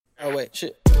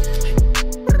Shit.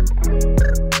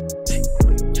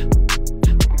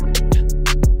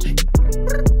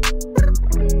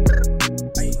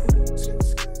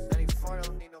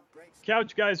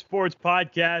 Couch Guys Sports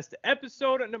Podcast,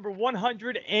 episode number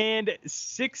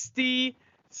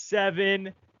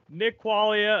 167. Nick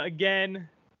Quaglia again.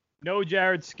 No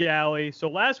Jared Scally. So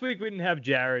last week we didn't have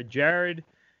Jared. Jared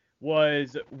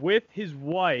was with his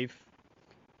wife.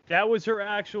 That was her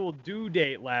actual due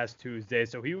date last Tuesday.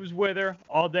 So he was with her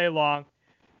all day long.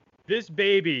 This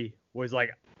baby was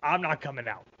like, I'm not coming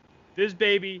out. This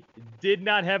baby did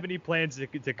not have any plans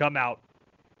to come out.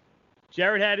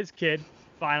 Jared had his kid.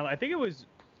 Finally, I think it was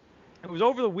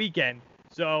over the weekend.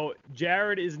 So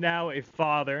Jared is now a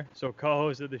father, so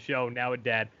co-host of the show, now a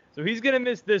dad. So he's gonna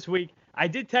miss this week. I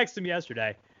did text him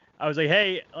yesterday. I was like,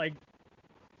 hey, like,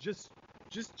 just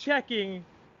checking.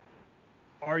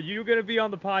 Are you gonna be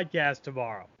on the podcast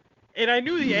tomorrow? And I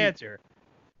knew the answer,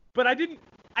 but I didn't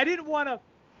want to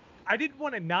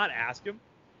not ask him,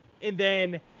 and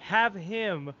then have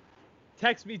him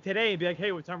text me today and be like,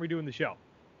 hey, what time are we doing the show?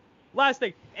 Last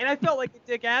thing, and I felt like a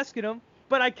dick asking him,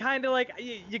 but I kind of like,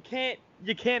 you can't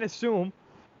assume.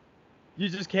 You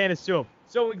just can't assume.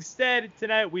 So instead,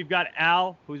 tonight we've got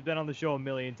Al, who's been on the show a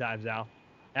million times.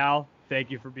 Al,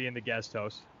 thank you for being the guest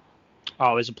host.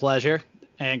 Always a pleasure,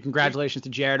 and congratulations to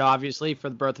Jared, obviously, for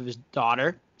the birth of his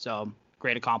daughter. So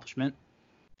great accomplishment.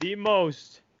 The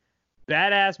most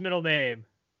badass middle name,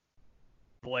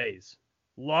 Blaze.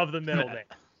 Love the middle name.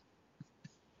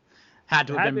 Had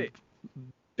to have been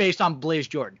based on Blaze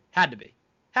Jordan. Had to be.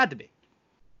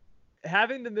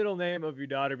 Having the middle name of your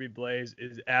daughter be Blaze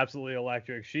is absolutely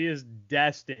electric. She is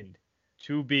destined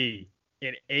to be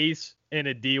an ace in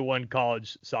a D1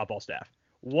 college softball staff.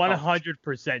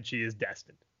 100% she is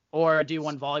destined. Or a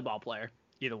D1 volleyball player.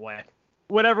 Either way.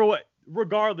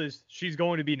 Regardless, she's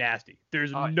going to be nasty.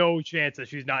 There's no chance that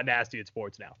she's not nasty at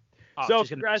sports now. So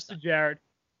congrats to Jared.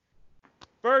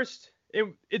 First,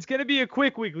 it's going to be a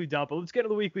quick weekly dump. But let's get to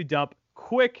the weekly dump.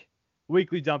 Quick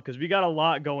weekly dump, because we got a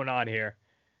lot going on here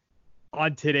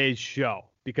on today's show,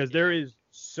 because there is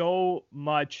so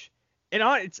much, and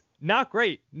it's not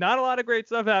great. Not a lot of great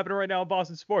stuff happening right now in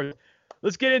Boston sports.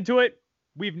 Let's get into it.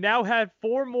 We've now had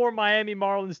 4 more Miami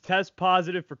Marlins test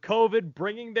positive for COVID,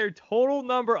 bringing their total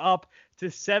number up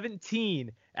to 17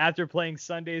 after playing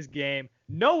Sunday's game,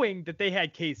 knowing that they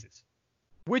had cases,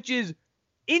 which is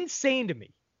insane to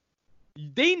me.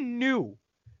 They knew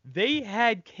they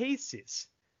had cases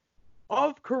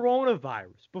of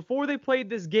coronavirus before they played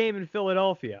this game in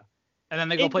Philadelphia. And then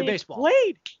they go play baseball.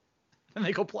 And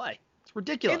they go play. It's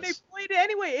ridiculous. And they played it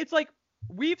anyway. It's like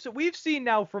we've seen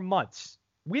now for months.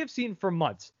 We have seen for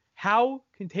months how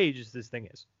contagious this thing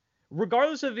is.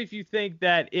 Regardless of if you think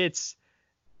that it's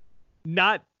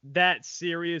not that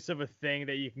serious of a thing,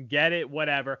 that you can get it,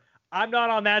 whatever. I'm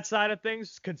not on that side of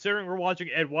things, considering we're watching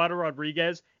Eduardo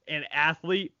Rodriguez, an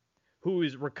athlete who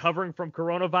is recovering from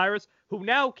coronavirus, who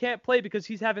now can't play because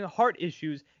he's having heart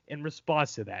issues in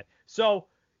response to that. So,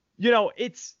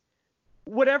 it's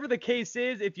whatever the case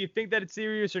is, if you think that it's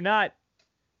serious or not,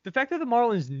 the fact that the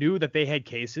Marlins knew that they had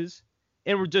cases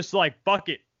and were just like, fuck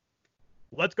it,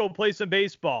 let's go play some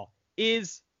baseball,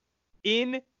 is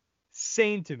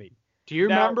insane to me. Do you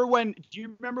remember when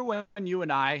you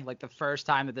and I, like the first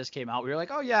time that this came out, we were like,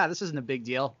 oh yeah, this isn't a big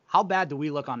deal. How bad do we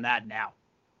look on that now?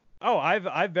 Oh,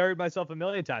 I've buried myself a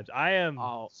million times. I am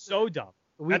so dumb.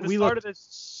 We look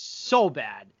so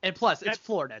bad. And plus, it's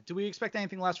Florida. Do we expect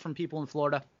anything less from people in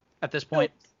Florida at this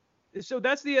point? So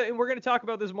that's and we're going to talk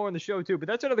about this more in the show too, but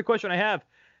that's another question I have.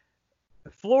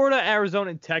 Florida,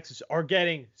 Arizona, and Texas are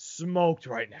getting smoked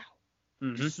right now.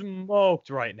 Mm-hmm.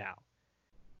 Smoked right now.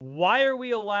 Why are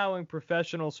we allowing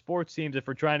professional sports teams, if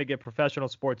we're trying to get professional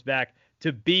sports back,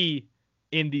 to be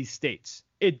in these states?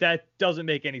 That doesn't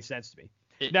make any sense to me.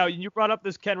 Now, you brought up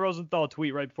this Ken Rosenthal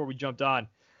tweet right before we jumped on.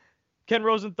 Ken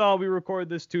Rosenthal, we recorded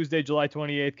this Tuesday, July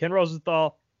 28th. Ken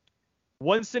Rosenthal,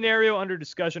 one scenario under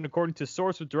discussion, according to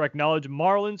source with direct knowledge: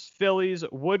 Marlins, Phillies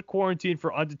would quarantine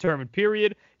for undetermined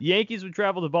period. Yankees would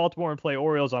travel to Baltimore and play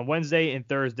Orioles on Wednesday and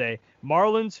Thursday.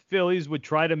 Marlins, Phillies would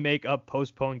try to make up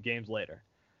postponed games later.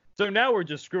 So now we're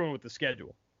just screwing with the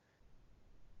schedule.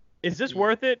 Is this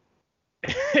worth it?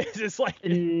 Is this like...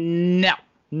 No,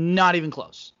 not even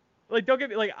close. Like, don't get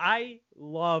me, like, I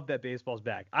love that baseball's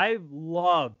back. I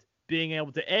loved being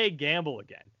able to, gamble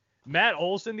again. Matt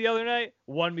Olson the other night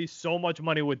won me so much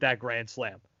money with that grand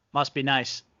slam. Must be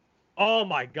nice. Oh,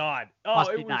 my God. Oh,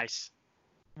 Must be nice.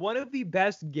 One of the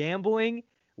best gambling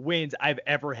wins I've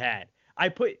ever had. I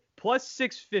put plus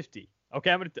 650. Okay,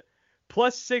 I'm going to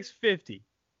plus 650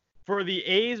 for the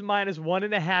A's minus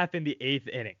 1.5 in the 8th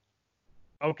inning.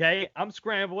 Okay, I'm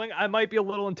scrambling. I might be a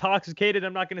little intoxicated.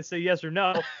 I'm not going to say yes or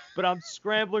no, but I'm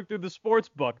scrambling through the sports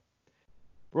book.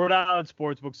 Rhode Island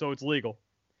sports book, so it's legal.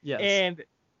 Yes.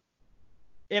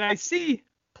 And I see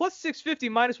plus 650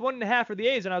 minus 1.5 for the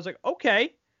A's, and I was like,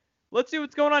 okay, let's see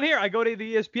what's going on here. I go to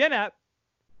the ESPN app.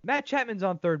 Matt Chapman's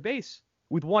on third base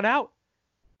with one out.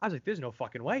 I was like, there's no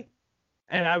fucking way.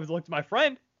 And I looked at my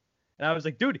friend, and I was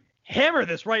like, dude, hammer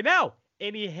this right now.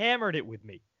 And he hammered it with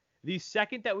me. The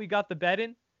second that we got the bet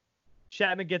in,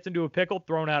 Chapman gets into a pickle,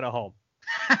 thrown out of home.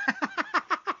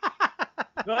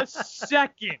 The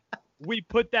second we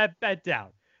put that bet down.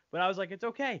 But I was like, it's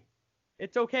okay.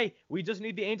 It's okay. We just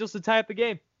need the Angels to tie up the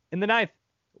game in the ninth,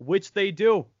 which they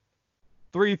do.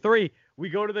 3-3. We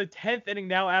go to the 10th inning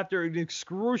now after an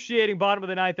excruciating bottom of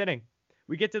the ninth inning.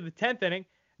 We get to the 10th inning.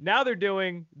 Now they're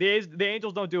doing – the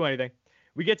Angels don't do anything.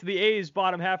 We get to the A's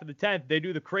bottom half of the 10th. They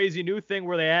do the crazy new thing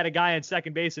where they add a guy on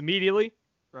second base immediately.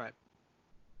 Right.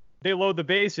 They load the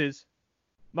bases.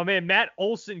 My man Matt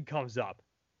Olson comes up.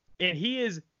 And he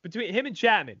is between him and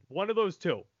Chapman, one of those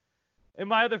two. And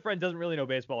my other friend doesn't really know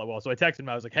baseball that well. So I texted him.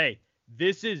 I was like, hey,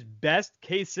 this is best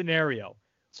case scenario.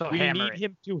 So we need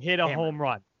him to hit a home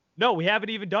run. No, we haven't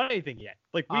even done anything yet.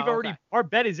 Like we've already – our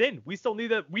bet is in. We still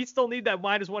need that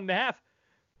minus 1.5.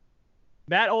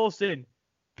 Matt Olson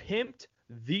pimped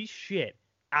the shit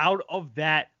out of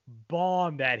that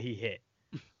bomb that he hit.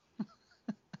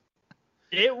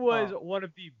 It was one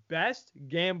of the best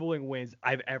gambling wins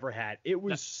I've ever had. It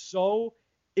was so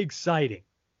exciting.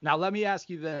 Now let me ask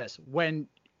you this: when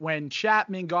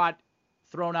Chapman got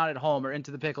thrown out at home or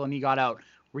into the pickle and he got out,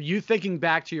 were you thinking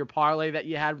back to your parlay that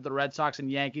you had with the Red Sox and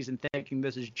Yankees and thinking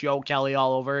this is Joe Kelly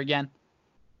all over again?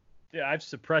 Yeah, I've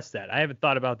suppressed that. I haven't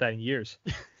thought about that in years.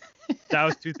 That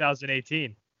was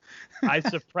 2018. I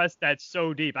suppressed that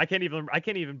so deep. I can't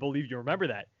even believe you remember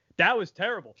that. That was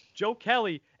terrible. Joe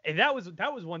Kelly, and that was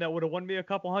one that would have won me a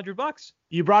couple $100.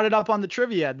 You brought it up on the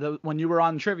trivia when you were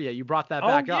on trivia. You brought that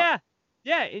back up.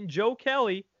 Yeah, and Joe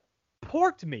Kelly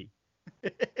porked me.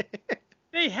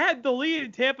 They had the lead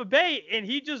in Tampa Bay, and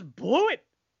he just blew it.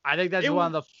 I think that's one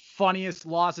of the funniest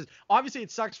losses. Obviously,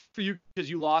 it sucks for you because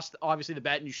you lost, obviously, the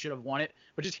bet and you should have won it.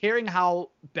 But just hearing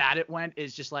how bad it went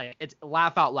is just like, it's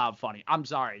laugh out loud funny. I'm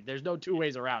sorry. There's no two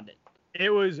ways around it. It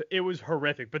was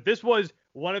horrific. But this was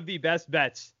one of the best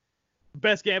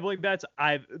gambling bets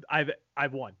I've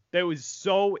won. That was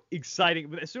so exciting.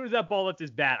 But as soon as that ball left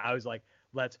his bat, I was like,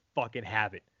 let's fucking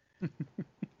have it.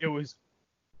 It was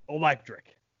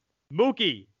electric.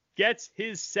 Mookie gets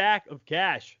his sack of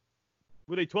cash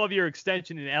with a 12-year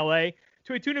extension in L.A.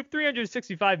 to a tune of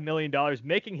 $365 million,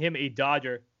 making him a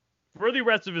Dodger for the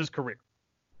rest of his career.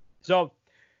 So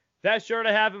that shirt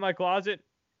I have in my closet,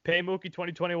 Pay Mookie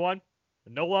 2021,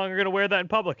 I'm no longer going to wear that in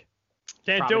public.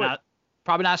 Can't do it.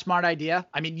 Probably not a smart idea.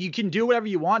 I mean, you can do whatever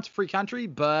you want. It's a free country,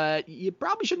 but you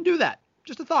probably shouldn't do that.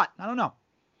 Just a thought. I don't know.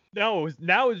 No,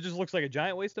 now it just looks like a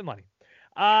giant waste of money.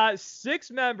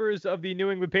 6 members of the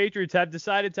New England Patriots have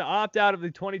decided to opt out of the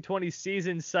 2020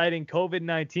 season, citing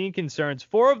COVID-19 concerns.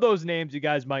 4 of those names you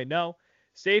guys might know: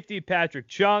 safety Patrick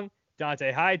Chung,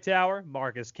 Dante Hightower,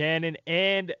 Marcus Cannon,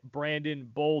 and Brandon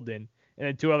Bolden, and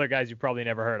then 2 other guys you probably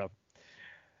never heard of.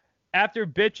 After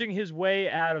bitching his way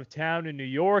out of town in New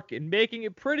York and making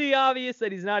it pretty obvious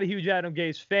that he's not a huge Adam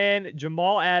Gase fan,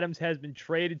 Jamal Adams has been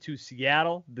traded to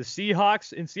Seattle. The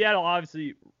Seahawks in Seattle,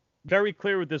 obviously very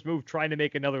clear with this move, trying to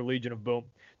make another Legion of Boom,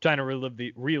 trying to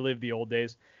relive the old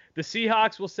days. The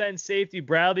Seahawks will send safety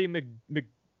Bradley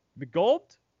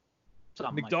McDougald?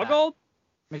 McDougal,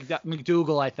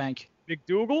 I think.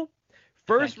 McDougal?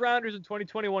 First rounders in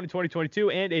 2021 and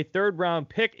 2022, and a 3rd-round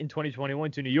pick in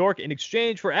 2021 to New York in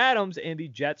exchange for Adams and the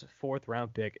Jets'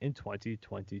 4th-round pick in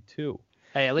 2022.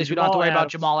 Hey, at least we don't have to worry about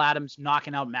Jamal Adams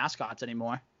knocking out mascots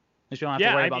anymore. At least we don't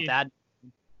have to worry about that.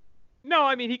 No,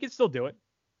 I mean, he can still do it.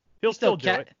 He'll still do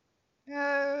it.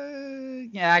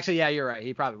 You're right.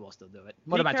 He probably will still do it.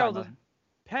 What am I talking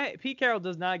about? Pete Carroll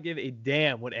does not give a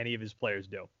damn what any of his players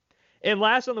do. And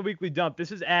last on the weekly dump,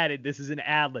 this is added. This is an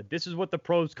ad-lib. This is what the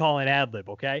pros call an ad-lib,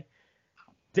 okay?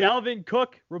 Dalvin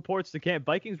Cook reports the camp.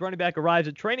 Vikings running back arrives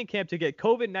at training camp to get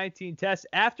COVID-19 tests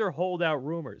after holdout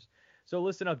rumors. So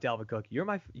listen up, Dalvin Cook. You're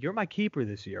my keeper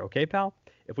this year, okay, pal?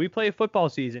 If we play a football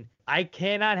season, I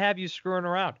cannot have you screwing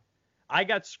around. I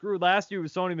got screwed last year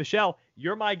with Sony Michel.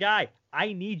 You're my guy.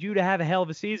 I need you to have a hell of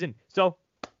a season. So,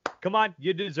 come on.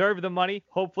 You deserve the money.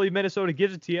 Hopefully Minnesota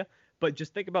gives it to you. But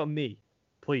just think about me.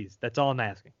 Please. That's all I'm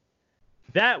asking.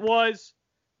 That was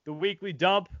the weekly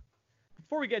dump.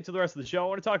 Before we get into the rest of the show, I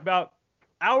want to talk about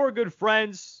our good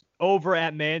friends over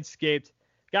at Manscaped.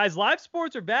 Guys, live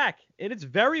sports are back, and it's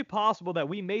very possible that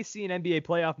we may see an NBA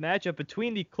playoff matchup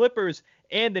between the Clippers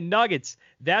and the nuggets.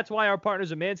 That's why our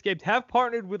partners at Manscaped have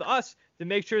partnered with us to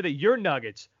make sure that your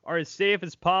nuggets are as safe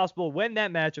as possible when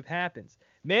that matchup happens.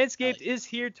 Manscaped is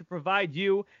here to provide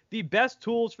you the best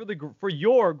tools for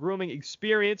your grooming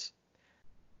experience.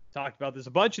 Talked about this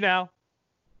a bunch now.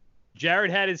 Jared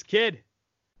had his kid.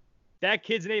 That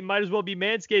kid's name might as well be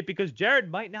Manscaped because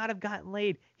Jared might not have gotten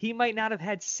laid. He might not have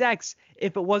had sex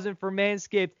if it wasn't for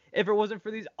Manscaped, if it wasn't for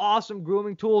these awesome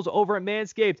grooming tools over at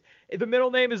Manscaped. If the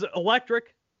middle name is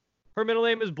Electric, her middle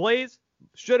name is Blaze,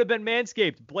 should have been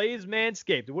Manscaped. Blaze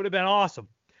Manscaped. It would have been awesome.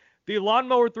 The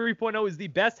Lawnmower 3.0 is the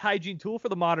best hygiene tool for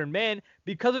the modern man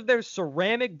because of their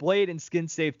ceramic blade and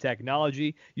skin-safe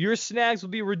technology. Your snags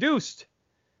will be reduced.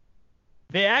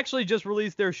 They actually just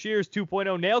released their Shears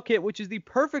 2.0 nail kit, which is the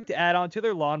perfect add-on to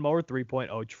their Lawnmower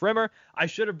 3.0 trimmer. I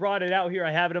should have brought it out here.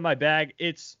 I have it in my bag.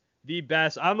 It's the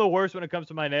best. I'm the worst when it comes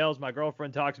to my nails. My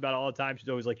girlfriend talks about it all the time. She's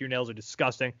always like, your nails are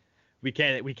disgusting. We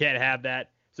can't have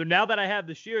that. So now that I have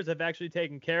the shears, I've actually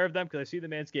taken care of them because I see the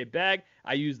Manscaped bag.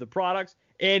 I use the products.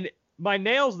 And my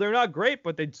nails, they're not great,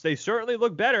 but they certainly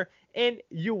look better. And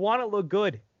you want to look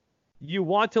good. You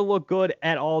want to look good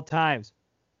at all times.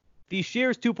 The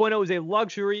Shears 2.0 is a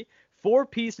luxury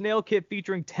 4-piece nail kit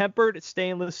featuring tempered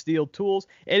stainless steel tools,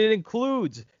 and it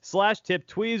includes slash-tip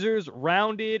tweezers,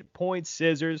 rounded point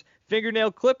scissors,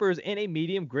 fingernail clippers, and a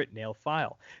medium grit nail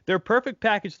file. Their Perfect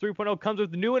Package 3.0 comes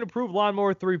with the new and improved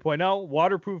Lawnmower 3.0,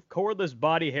 waterproof cordless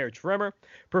body hair trimmer,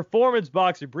 performance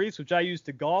boxer briefs, which I use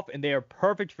to golf, and they are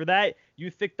perfect for that.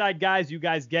 You thick-dyed guys, you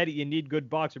guys get it. You need good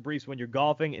boxer briefs when you're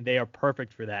golfing, and they are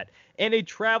perfect for that. And a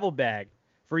travel bag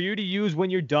for you to use when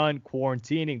you're done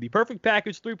quarantining. The Perfect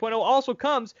Package 3.0 also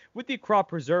comes with the Crop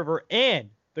Preserver and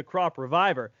the Crop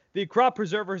Reviver. The Crop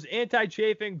Preserver is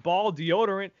anti-chafing ball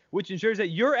deodorant, which ensures that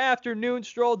your afternoon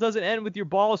stroll doesn't end with your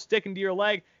balls sticking to your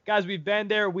leg. Guys, we've been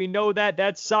there. We know that.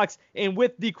 That sucks. And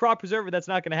with the Crop Preserver, that's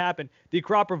not going to happen. The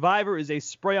Crop Reviver is a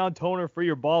spray-on toner for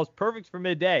your balls, perfect for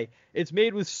midday. It's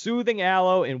made with soothing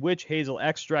aloe and witch hazel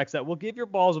extracts that will give your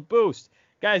balls a boost.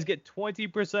 Guys, get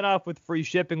 20% off with free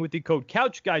shipping with the code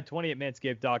CouchGuy20 at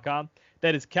Manscaped.com.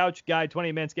 That is CouchGuy20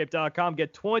 at Manscaped.com.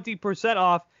 Get 20%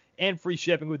 off and free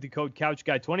shipping with the code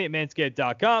CouchGuy20 at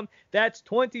Manscaped.com. That's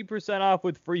 20% off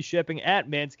with free shipping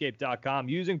at Manscaped.com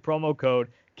using promo code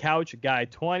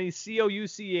CouchGuy20,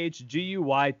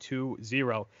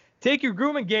 CouchGuy20. Take your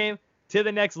grooming game to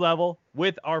the next level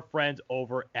with our friends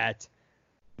over at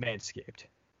Manscaped.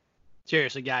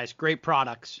 Seriously, guys, great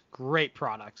products. Great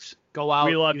products. Go out.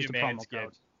 We love use you, the promo Manscaped.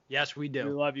 code. Yes, we do.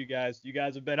 We love you guys. You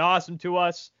guys have been awesome to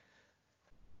us.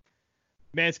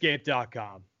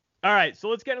 Manscaped.com. All right, so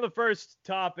let's get into the first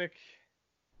topic.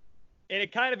 And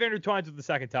it kind of intertwines with the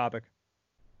second topic.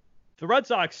 The Red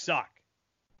Sox suck.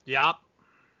 Yep.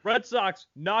 Red Sox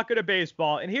not good at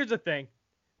baseball. And here's the thing.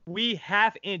 We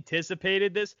have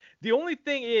anticipated this. The only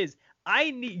thing is,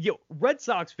 Red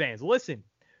Sox fans, listen.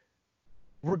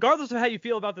 Regardless of how you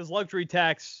feel about this luxury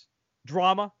tax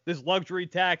drama, this luxury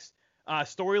tax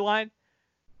storyline,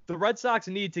 the Red Sox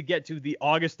need to get to the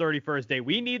August 31st day.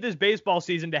 We need this baseball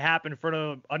season to happen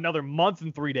for another month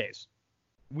and 3 days.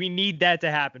 We need that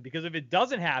to happen because if it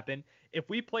doesn't happen, if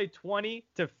we play 20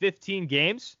 to 15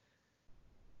 games,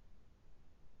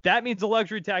 that means the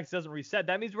luxury tax doesn't reset.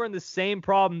 That means we're in the same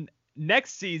problem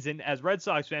next season as Red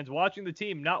Sox fans watching the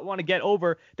team not want to get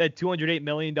over that $208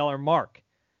 million mark.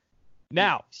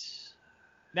 Now,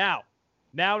 you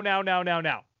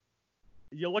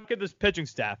look at this pitching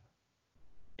staff,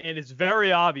 and it's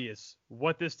very obvious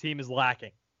what this team is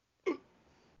lacking.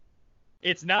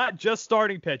 It's not just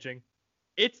starting pitching.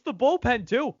 It's the bullpen,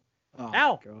 too. Oh,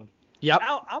 Al, God. Yep.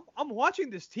 Al, I'm watching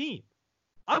this team.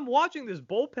 I'm watching this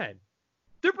bullpen.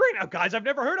 They're bringing out guys I've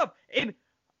never heard of, and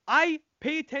I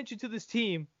pay attention to this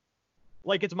team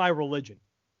like it's my religion.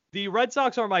 The Red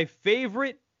Sox are my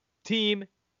favorite team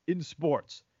in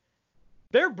sports.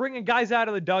 They're bringing guys out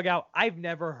of the dugout I've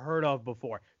never heard of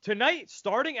before. Tonight,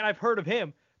 starting, and I've heard of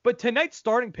him, but tonight's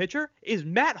starting pitcher is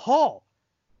Matt Hall.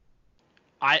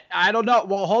 I don't know.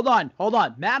 Well, hold on.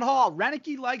 Matt Hall.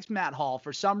 Renicky likes Matt Hall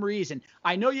for some reason.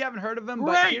 I know you haven't heard of him,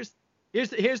 but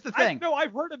here's the thing.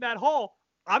 I've heard of Matt Hall.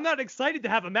 I'm not excited to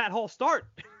have a Matt Hall start.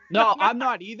 No, I'm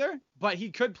not either, but he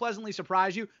could pleasantly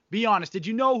surprise you. Be honest. Did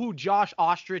you know who Josh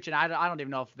Ostrich, and I don't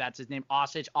even know if that's his name,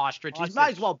 Ostrich. He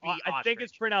might as well be Ostrich. I think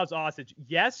it's pronounced Ostrich.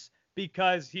 Yes,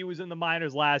 because he was in the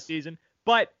minors last season,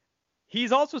 but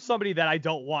he's also somebody that I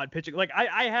don't want pitching. Like,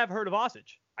 I have heard of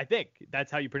Ostrich. I think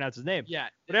that's how you pronounce his name. Yeah.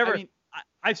 Whatever. I mean,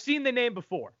 I've seen the name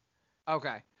before.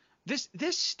 Okay. This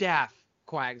staff,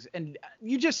 Quags, and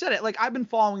you just said it. Like, I've been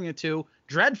following it too,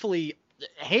 dreadfully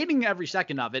hating every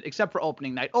second of it, except for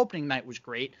opening night. Opening night was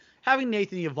great. Having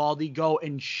Nathan Eovaldi go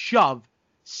and shove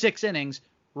 6 innings,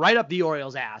 right up the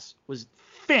Orioles' ass. Was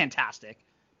fantastic.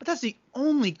 But that's the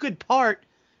only good part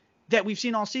that we've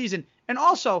seen all season. And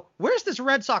also, where's this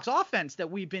Red Sox offense that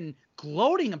we've been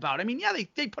gloating about? I mean, yeah,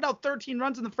 they put out 13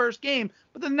 runs in the first game,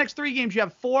 but then the next 3 games you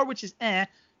have 4, which is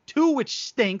 2, which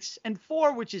stinks, and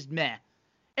 4, which is meh.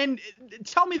 And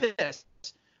tell me this.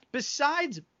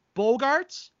 Besides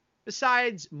Bogarts,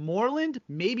 besides Moreland,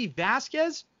 maybe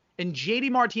Vasquez, and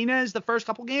JD Martinez the first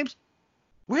couple games,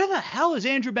 where the hell has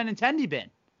Andrew Benintendi been?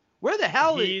 Where the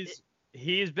hell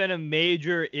He's been a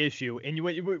major issue. And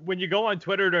when you go on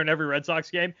Twitter during every Red Sox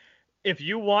game, if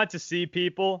you want to see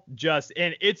people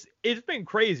and it's been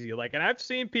crazy. Like, and I've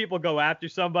seen people go after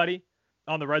somebody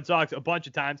on the Red Sox a bunch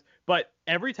of times, but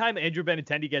every time Andrew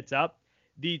Benintendi gets up,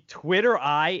 the Twitter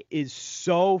eye is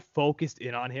so focused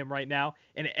in on him right now.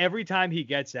 And every time he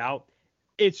gets out,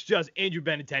 it's just Andrew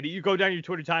Benintendi. You go down your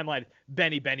Twitter timeline,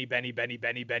 Benny.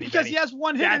 Because he has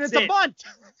 1 hit and it's a bunt.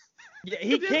 Yeah,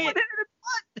 he can't.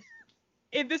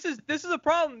 And this is a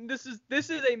problem. This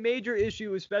is a major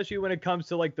issue, especially when it comes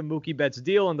to like the Mookie Betts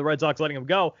deal and the Red Sox letting him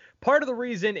go. Part of the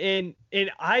reason, and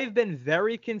I've been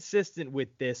very consistent with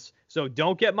this, so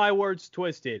don't get my words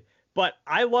twisted. But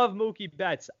I love Mookie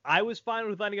Betts. I was fine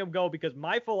with letting him go because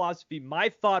my philosophy, my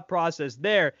thought process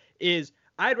there is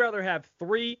I'd rather have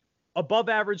 3 above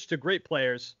average to great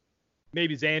players,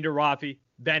 maybe Xander, Rafi,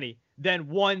 Benny, than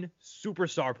 1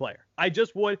 superstar player. I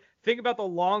just would think about the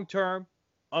long term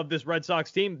of this Red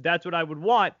Sox team. That's what I would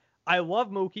want. I love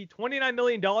Mookie. $29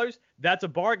 million, that's a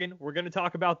bargain. We're going to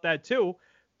talk about that too.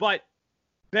 But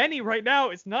Benny right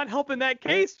now is not helping that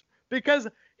case because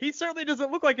he certainly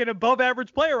doesn't look like an above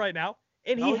average player right now.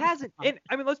 And he hasn't. And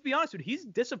I mean, let's be honest with you. He's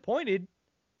disappointed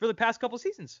for the past couple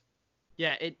seasons.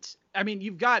 Yeah,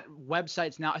 you've got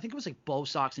websites now. I think it was like Bo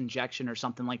Sox Injection or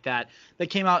something like that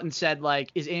came out and said, like,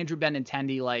 is Andrew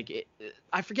Benintendi, like,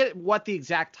 I forget what the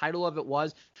exact title of it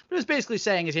was, but it was basically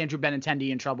saying, is Andrew Benintendi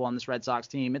in trouble on this Red Sox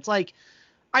team? It's like,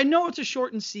 I know it's a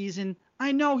shortened season.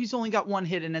 I know he's only got 1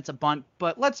 hit and it's a bunt,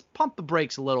 but let's pump the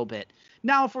brakes a little bit.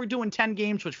 Now, if we're doing 10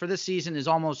 games, which for this season is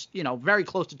almost, very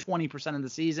close to 20% of the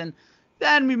season,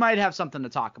 then we might have something to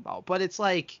talk about. But it's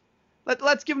like,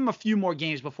 let's give him a few more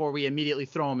games before we immediately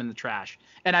throw him in the trash.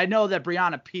 And I know that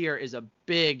Brianna Peer is a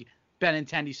big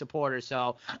Benintendi supporter,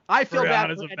 so I feel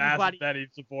bad for anybody. Massive Benny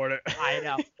supporter.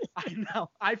 I know.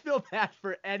 I feel bad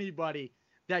for anybody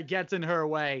that gets in her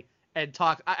way and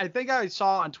talks. I think I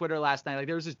saw on Twitter last night, like,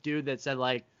 there was this dude that said,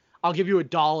 like, I'll give you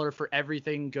 $1 for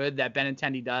everything good that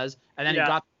Benintendi does. And then he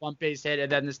got the one base hit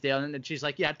and then this deal. And then she's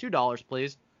like, yeah, $2,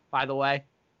 please, by the way.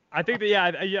 I think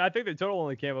I think the total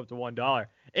only came up to $1.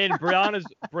 And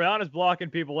Brianna's blocking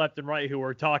people left and right who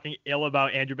are talking ill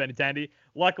about Andrew Benintendi.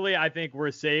 Luckily, I think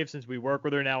we're safe since we work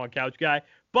with her now on Couch Guy.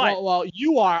 But well,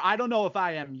 you are. I don't know if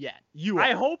I am yet. You are.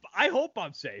 I hope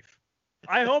I'm safe.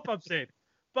 I hope I'm safe.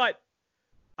 But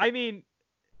I mean,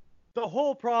 the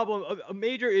whole problem, a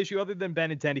major issue other than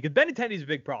Benintendi, because Benintendi is a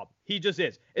big problem. He just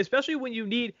is, especially when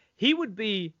he would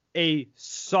be a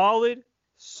solid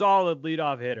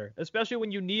leadoff hitter, especially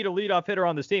when you need a leadoff hitter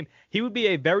on this team. He would be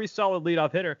a very solid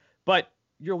leadoff hitter, but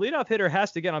your leadoff hitter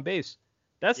has to get on base.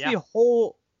 That's the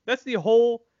whole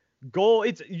goal.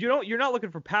 You're not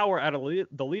looking for power out of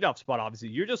the leadoff spot, obviously.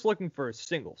 You're just looking for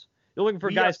singles. You're looking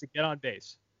for guys to get on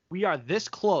base. We are this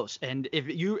close, and if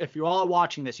you all are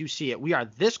watching this, you see it. We are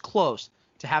this close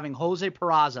to having Jose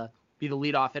Peraza be the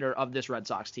leadoff hitter of this Red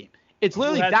Sox team. It's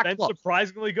literally that close.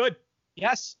 Surprisingly good.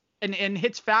 Yes. And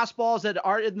hits fastballs that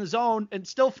are in the zone and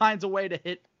still finds a way to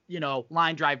hit,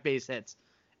 line drive base hits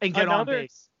and get on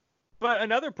base. But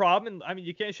another problem, and I mean,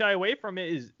 you can't shy away from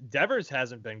it, is Devers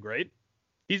hasn't been great.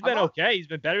 He's been okay. He's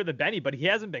been better than Benny, but he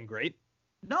hasn't been great.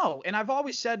 No, and I've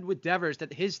always said with Devers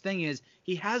that his thing is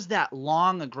he has that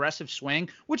long, aggressive swing,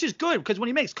 which is good because when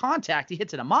he makes contact, he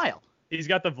hits it a mile. He's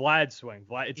got the Vlad swing.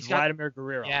 It's Vladimir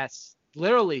Guerrero. Yes,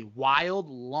 literally wild,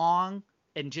 long.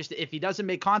 And just if he doesn't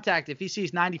make contact, if he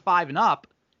sees 95 and up,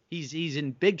 he's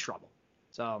in big trouble.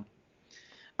 So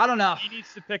I don't know. He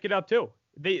needs to pick it up too.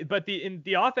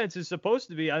 The offense is supposed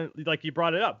to be, like you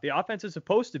brought it up, the offense is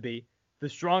supposed to be the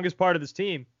strongest part of this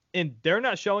team, and they're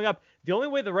not showing up. The only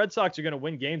way the Red Sox are going to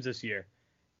win games this year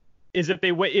is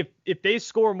if they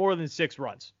score more than 6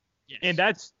 runs. Yes. And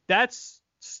that's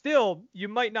still, you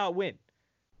might not win.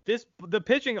 The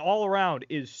pitching all around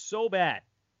is so bad.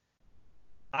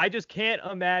 I just can't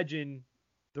imagine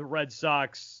the Red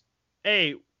Sox.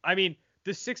 I mean,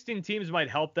 the 16 teams might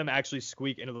help them actually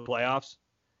squeak into the playoffs,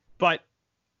 but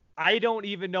I don't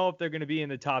even know if they're going to be in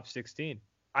the top 16.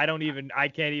 I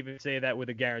can't even say that with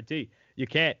a guarantee. You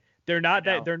can't. They're not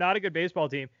a good baseball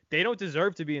team. They don't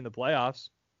deserve to be in the playoffs.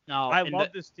 No, I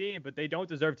love this team, but they don't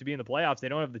deserve to be in the playoffs. They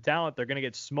don't have the talent. They're going to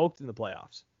get smoked in the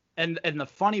playoffs. And the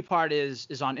funny part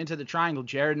is on Into the Triangle,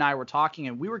 Jared and I were talking,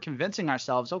 and we were convincing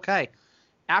ourselves, okay,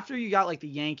 after you got like the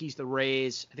Yankees, the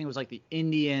Rays, I think it was like the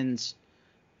Indians,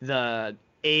 the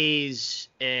A's,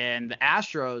 and the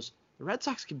Astros, the Red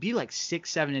Sox could be like 6,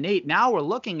 7, and 8. Now we're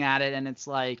looking at it, and it's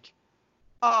like,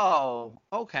 oh,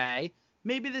 okay,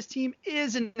 maybe this team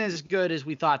isn't as good as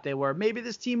we thought they were. Maybe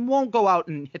this team won't go out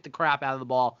and hit the crap out of the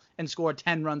ball and score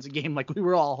 10 runs a game like we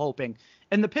were all hoping.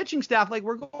 And the pitching staff, like,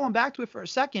 we're going back to it for a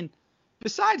second.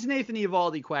 Besides Nathan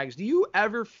Eovaldi, Quags, do you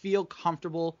ever feel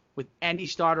comfortable with any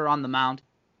starter on the mound?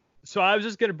 So I was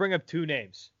just going to bring up 2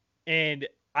 names. And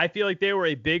I feel like they were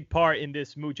a big part in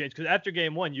this mood change. Because after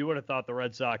game 1, you would have thought the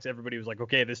Red Sox, everybody was like,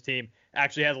 okay, this team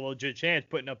actually has a legit chance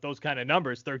putting up those kind of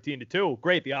numbers, 13-2.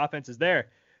 Great, the offense is there.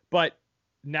 But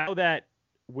now that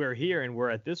we're here and we're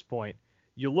at this point,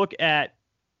 you look at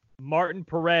Martin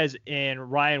Perez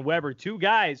and Ryan Weber, 2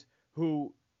 guys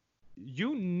who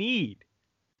you need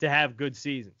to have good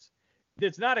seasons.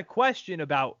 It's not a question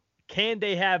about can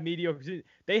they have mediocre seasons.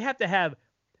 They have to have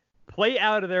play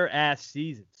out of their ass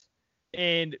seasons.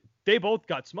 And they both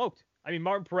got smoked. I mean,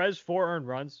 Martin Perez, 4 earned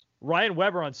runs. Ryan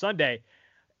Weber on Sunday,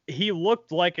 he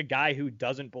looked like a guy who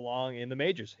doesn't belong in the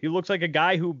majors. He looks like a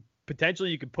guy who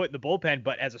potentially you could put in the bullpen,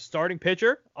 but as a starting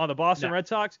pitcher on the Boston Red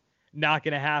Sox, not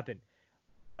going to happen.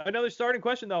 Another starting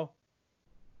question, though.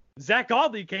 Zach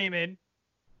Galdi came in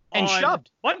and shoved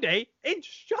Monday and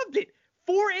shoved it.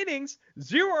 4 innings,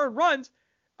 0 runs.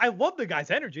 I love the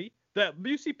guy's energy.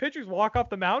 You see pitchers walk off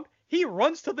the mound, he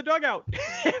runs to the dugout.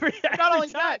 Not only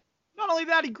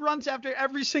that, he grunts after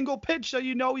every single pitch, so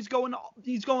you know he's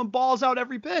going balls out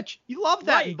every pitch. You love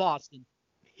that in Boston.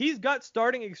 He's got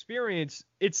starting experience.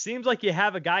 It seems like you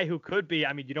have a guy who could be,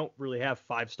 I mean, you don't really have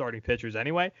 5 starting pitchers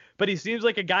anyway, but he seems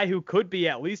like a guy who could be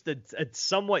at least a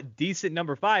somewhat decent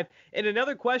number 5. And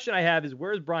another question I have is,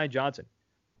 where's Brian Johnson?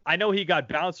 I know he got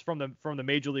bounced from the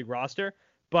major league roster,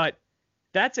 but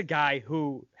that's a guy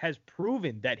who has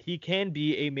proven that he can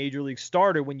be a major league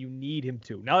starter when you need him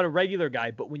to. Not a regular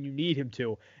guy, but when you need him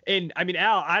to. And I mean,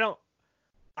 Al, I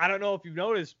don't know if you've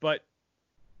noticed, but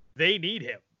they need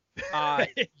him.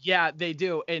 Yeah, they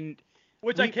do. And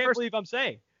I can't believe I'm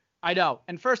saying. I know.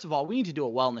 And first of all, we need to do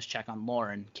a wellness check on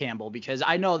Lauren Campbell, because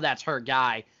I know that's her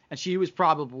guy, and she was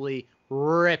probably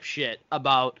rip shit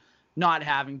about not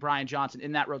having Brian Johnson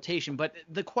in that rotation. But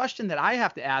the question that I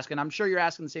have to ask, and I'm sure you're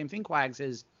asking the same thing, Quags,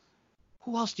 is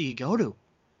who else do you go to?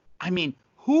 I mean,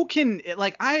 who can,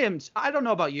 like, I don't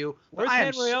know about you. Where's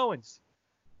Henry Owens?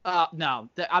 No,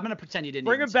 I'm going to pretend you didn't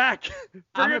bring him back.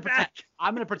 I'm going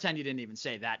to pretend you didn't even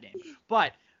say that name.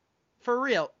 But for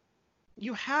real,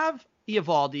 you have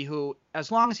Eovaldi, who,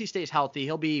 as long as he stays healthy,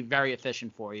 he'll be very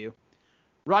efficient for you.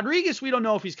 Rodriguez, we don't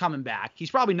know if he's coming back.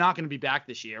 He's probably not going to be back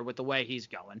this year with the way he's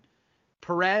going.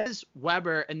 Perez,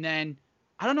 Weber, and then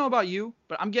I don't know about you,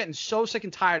 but I'm getting so sick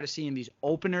and tired of seeing these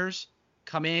openers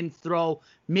come in, throw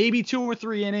maybe 2 or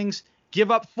 3 innings,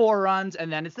 give up 4 runs,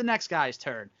 and then it's the next guy's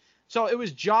turn. So it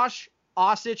was Josh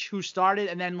Osich who started,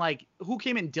 and then, like, who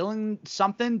came in?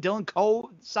 Dylan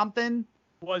Coe something?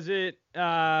 Was it?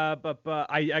 But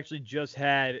I actually just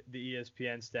had the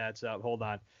ESPN stats up. Hold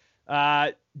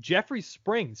on. Jeffrey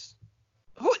Springs.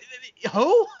 Who?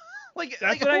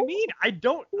 That's what I mean. I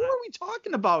don't. Who are we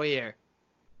talking about here?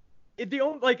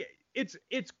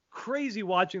 It's crazy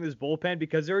watching this bullpen,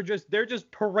 because they're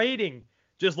just parading,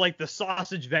 just like the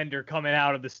sausage vendor coming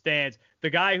out of the stands,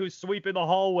 the guy who's sweeping the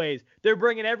hallways. They're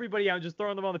bringing everybody out and just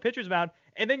throwing them on the pitcher's mound.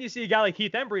 And then you see a guy like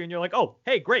Keith Embry, and you're like, oh,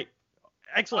 hey, great,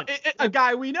 excellent, a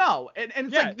guy we know. And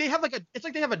it's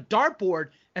like they have a dartboard,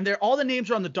 and all the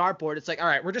names are on the dartboard. It's like, all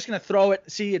right, we're just gonna throw it,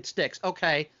 see it sticks.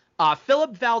 Okay.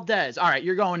 Philip Valdez. All right,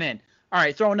 you're going in. All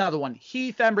right, throw another one.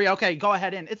 Heath Embry. Okay, go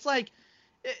ahead in. It's like,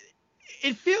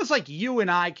 it feels like you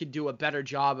and I could do a better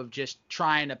job of just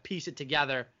trying to piece it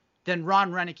together than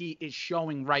Ron Renicky is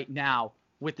showing right now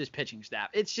with this pitching staff.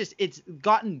 It's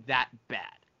gotten that bad.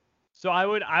 So I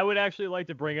would actually like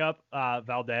to bring up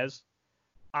Valdez.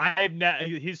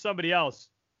 He's somebody else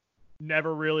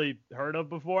never really heard of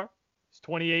before. He's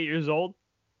 28 years old.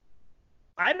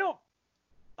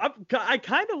 I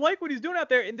kind of like what he's doing out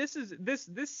there, and this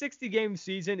 60-game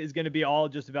season is going to be all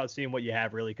just about seeing what you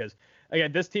have, really, because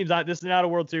again, this is not a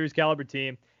World Series caliber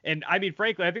team, and I mean,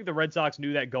 frankly, I think the Red Sox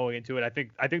knew that going into it.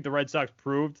 I think the Red Sox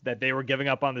proved that they were giving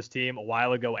up on this team a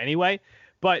while ago anyway,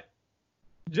 but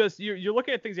just you're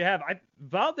looking at things you have.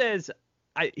 Valdez,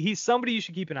 he's somebody you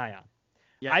should keep an eye on.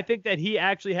 Yeah. I think that he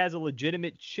actually has a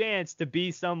legitimate chance to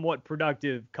be somewhat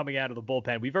productive coming out of the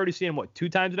bullpen. We've already seen him 2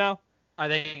 times now. I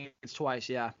think it's twice,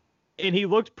 yeah. And he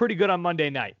looked pretty good on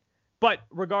Monday night. But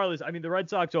regardless, I mean, the Red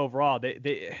Sox overall,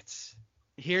 it's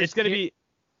going to be.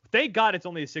 Thank God it's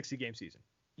only a 60-game season.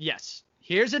 Yes.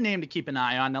 Here's a name to keep an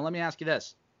eye on. Now let me ask you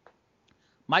this: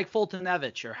 Mike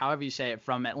Foltynewicz, or however you say it,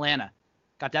 from Atlanta,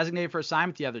 got designated for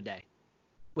assignment the other day.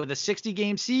 With a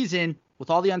 60-game season, with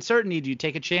all the uncertainty, do you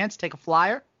take a chance, take a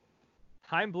flyer?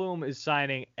 Chaim Bloom is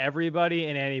signing everybody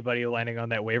and anybody landing on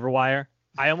that waiver wire.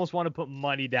 I almost want to put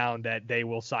money down that they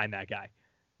will sign that guy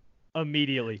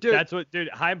immediately. Dude,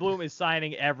 Chaim Bloom is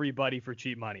signing everybody for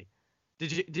cheap money.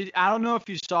 I don't know if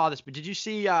you saw this, but did you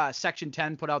see Section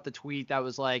 10 put out the tweet that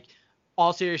was like,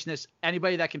 all seriousness,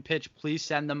 anybody that can pitch, please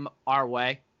send them our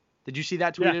way? Did you see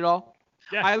that tweet at all?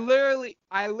 Yeah. I literally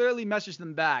messaged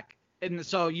them back. And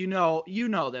so you know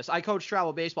this. I coach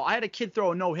travel baseball. I had a kid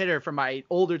throw a no-hitter for my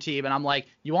older team, and I'm like,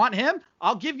 you want him?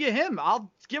 I'll give you him.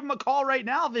 I'll give him a call right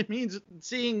now if it means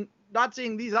not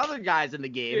seeing these other guys in the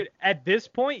game. Dude, at this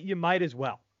point, you might as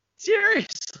well.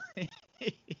 Seriously.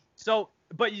 So,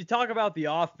 but you talk about the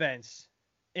offense,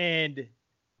 and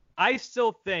I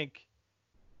still think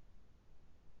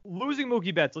losing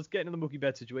Mookie Betts, let's get into the Mookie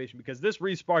Betts situation, because this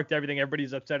re-sparked everything.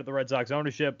 Everybody's upset at the Red Sox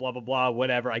ownership, blah, blah, blah,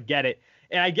 whatever. I get it.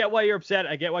 And I get why you're upset.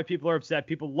 I get why people are upset.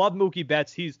 People love Mookie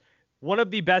Betts. He's one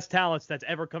of the best talents that's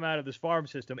ever come out of this farm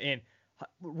system. And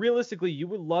realistically, you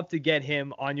would love to get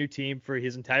him on your team for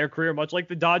his entire career, much like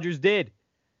the Dodgers did.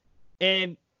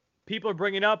 And people are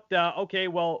bringing up okay,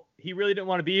 well, he really didn't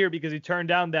want to be here because he turned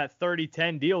down that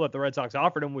 30-10 deal that the Red Sox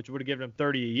offered him, which would have given him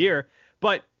 30 a year.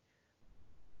 But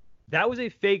that was a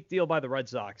fake deal by the Red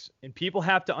Sox, and people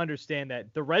have to understand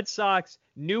that. The Red Sox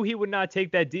knew he would not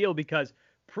take that deal because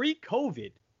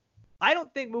pre-COVID, I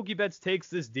don't think Mookie Betts takes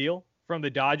this deal from the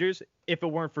Dodgers if it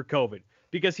weren't for COVID,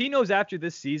 because he knows after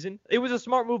this season, it was a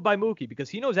smart move by Mookie, because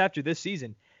he knows after this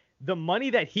season, the money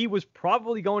that he was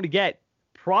probably going to get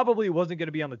probably wasn't going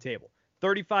to be on the table.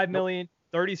 $35 million,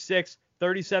 $36,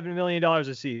 $37 million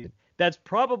a season. That's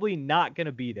probably not going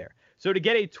to be there. So to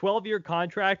get a 12-year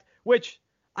contract, which,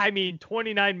 I mean,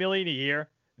 $29 million a year,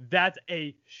 that's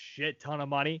a shit ton of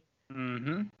money.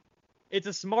 Mm-hmm. It's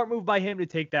a smart move by him to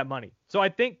take that money. So I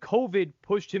think COVID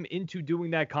pushed him into doing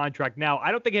that contract. Now,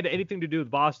 I don't think it had anything to do with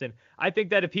Boston. I think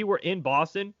that if he were in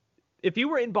Boston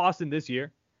this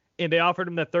year and they offered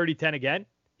him that 30-10 again,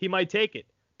 he might take it.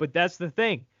 But that's the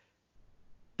thing.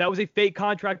 That was a fake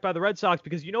contract by the Red Sox,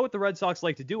 because you know what the Red Sox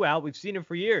like to do, Al? We've seen it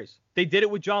for years. They did it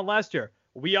with John Lester.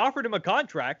 We offered him a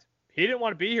contract. He didn't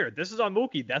want to be here. This is on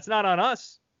Mookie. That's not on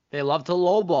us. They love to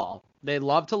lowball. They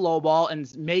love to lowball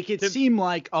and make it seem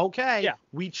like, okay,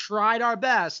 we tried our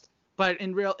best, but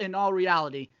in all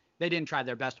reality, they didn't try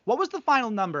their best. What was the final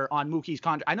number on Mookie's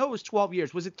contract? I know it was 12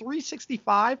 years. Was it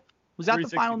 365? Was that the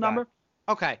final number?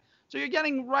 Okay. So you're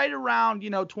getting right around,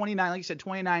 29, like you said,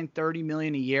 29, 30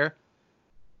 million a year.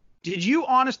 Did you,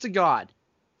 honest to God,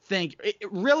 think,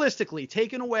 realistically,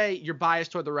 taking away your bias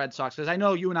toward the Red Sox, because I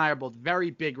know you and I are both very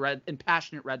big and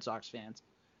passionate Red Sox fans,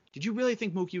 did you really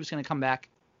think Mookie was going to come back?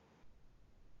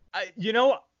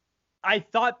 I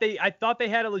thought they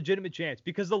had a legitimate chance,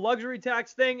 because the luxury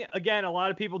tax thing, again, a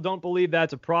lot of people don't believe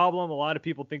that's a problem. A lot of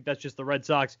people think that's just the Red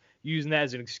Sox using that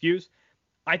as an excuse.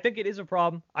 I think it is a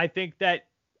problem. I think that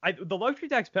the luxury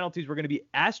tax penalties were going to be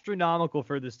astronomical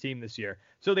for this team this year.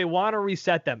 So they want to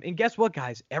reset them. And guess what,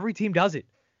 guys? Every team does it.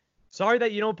 Sorry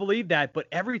that you don't believe that, but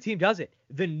every team does it.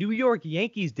 The New York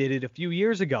Yankees did it a few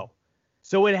years ago.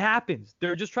 So it happens.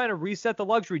 They're just trying to reset the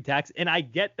luxury tax, and I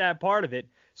get that part of it.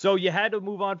 So you had to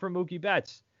move on from Mookie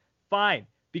Betts. Fine,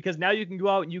 because now you can go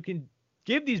out and you can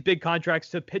give these big contracts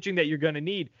to pitching that you're going to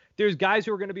need. There's guys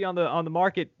who are going to be on the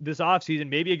market this offseason,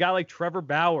 maybe a guy like Trevor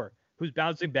Bauer, who's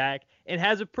bouncing back and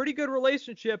has a pretty good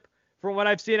relationship, from what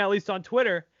I've seen, at least on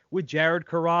Twitter, with Jared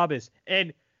Carrabis.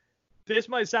 And this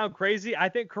might sound crazy. I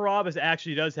think Carrabis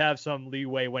actually does have some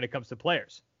leeway when it comes to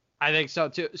players. I think so,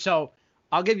 too. So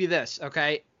I'll give you this,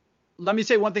 okay? Let me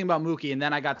say one thing about Mookie, and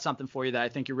then I got something for you that I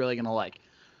think you're really going to like.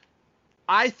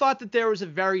 I thought that there was a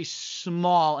very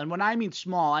small, and when I mean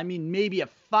small, I mean maybe a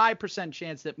 5%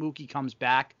 chance that Mookie comes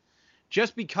back,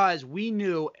 just because we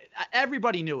knew,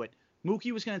 everybody knew it,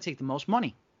 Mookie was going to take the most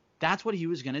money. That's what he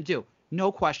was going to do.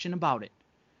 No question about it.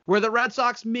 Were the Red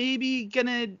Sox maybe going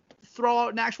to throw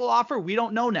out an actual offer? We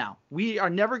don't know now. We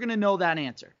are never going to know that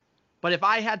answer. But if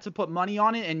I had to put money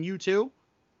on it, and you too,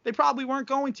 they probably weren't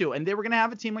going to. And they were going to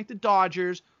have a team like the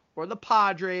Dodgers or the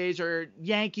Padres or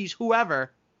Yankees,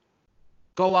 whoever,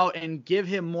 go out and give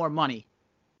him more money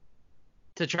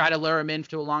to try to lure him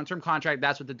into a long-term contract.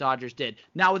 That's what the Dodgers did.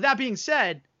 Now, with that being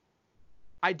said,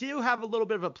 I do have a little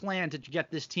bit of a plan to get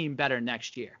this team better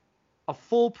next year. A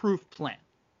foolproof plan.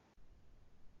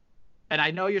 And I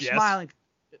know you're smiling.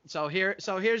 So here's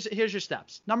your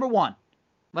steps. Number one,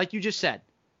 like you just said,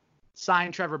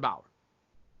 sign Trevor Bauer.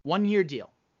 1 year deal.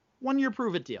 1 year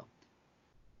prove it deal.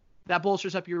 That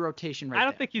bolsters up your rotation right there. I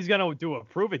don't think he's going to do a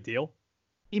prove it deal.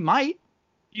 He might.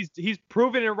 He's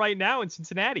proven it right now in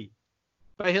Cincinnati.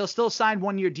 But he'll still sign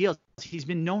 1 year deals. He's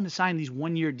been known to sign these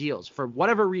 1 year deals for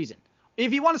whatever reason.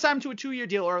 If you want to sign him to a 2 year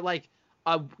deal or like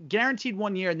a guaranteed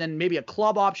 1 year and then maybe a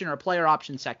club option or a player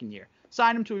option second year,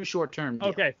 sign him to a short term deal.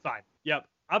 Okay, fine. Yep.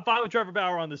 I'm fine with Trevor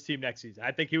Bauer on this team next season.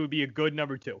 I think he would be a good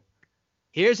number 2.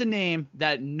 Here's a name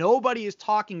that nobody is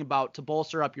talking about to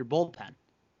bolster up your bullpen.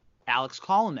 Alex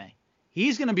Colomé.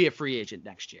 He's going to be a free agent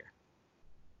next year.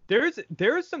 There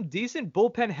is some decent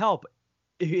bullpen help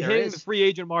hitting the free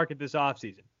agent market this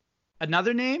offseason.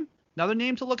 Another name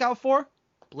to look out for,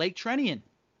 Blake Treinen.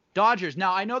 Dodgers.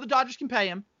 Now, I know the Dodgers can pay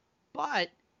him, but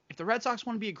if the Red Sox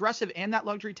want to be aggressive and that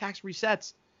luxury tax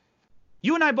resets,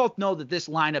 you and I both know that this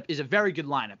lineup is a very good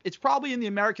lineup. It's probably in the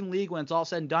American League when it's all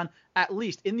said and done, at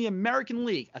least in the American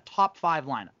League, a top 5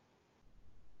 lineup.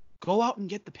 Go out and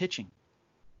get the pitching.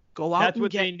 That's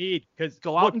what they need.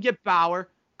 Go out and get Bauer.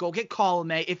 Go get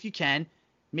Colomé if you can.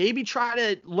 Maybe try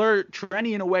to lure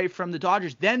Treinen away from the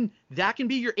Dodgers. Then that can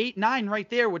be your 8-9 right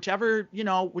there, whichever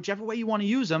way you want to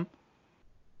use them.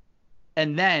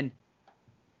 And then,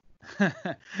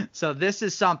 so this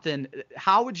is something.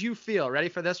 How would you feel? Ready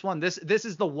for this one? This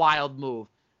is the wild move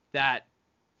that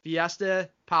Fiesta,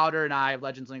 Powder, and I of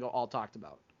Legends Lingo all talked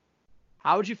about.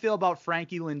 How would you feel about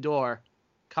Frankie Lindor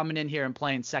coming in here and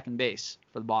playing second base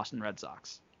for the Boston Red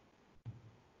Sox?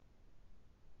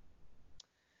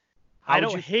 I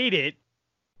don't hate it.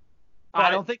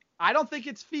 I don't think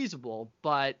it's feasible,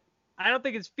 but I don't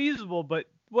think it's feasible. But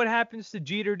what happens to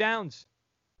Jeter Downs?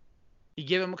 You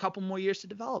give him a couple more years to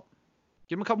develop.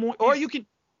 Give him a couple more,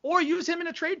 or use him in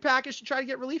a trade package to try to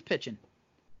get relief pitching.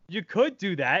 You could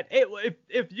do that.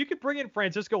 If you could bring in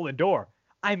Francisco Lindor,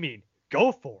 I mean,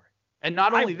 go for it. And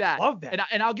not only that, love that.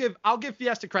 And I'll give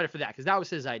Fiesta credit for that because that was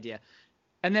his idea.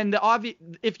 And then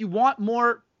if you want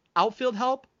more outfield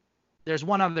help, there's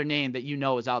one other name that you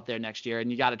know is out there next year,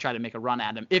 and you got to try to make a run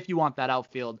at him if you want that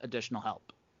outfield additional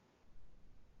help.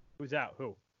 Who's out?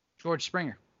 Who? George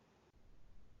Springer.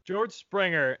 George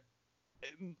Springer.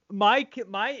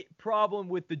 My problem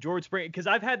with the George Springer, because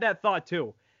I've had that thought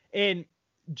too, and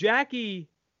Jack,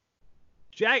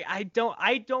 I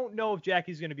don't know if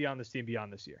Jackie's going to be on this team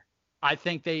beyond this year. I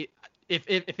think if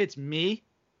it's me,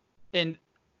 and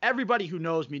everybody who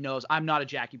knows me knows I'm not a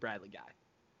Jackie Bradley guy,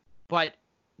 but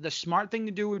the smart thing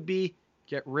to do would be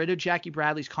get rid of Jackie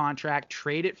Bradley's contract,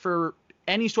 trade it for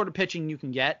any sort of pitching you can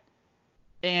get.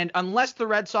 And unless the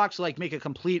Red Sox make a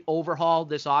complete overhaul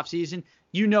this offseason,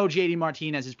 JD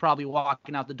Martinez is probably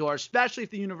walking out the door, especially if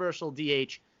the universal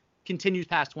DH continues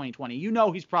past 2020.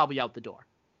 He's probably out the door.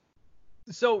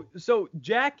 So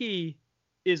Jackie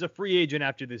is a free agent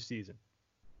after this season.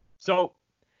 So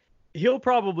he'll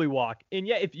probably walk. And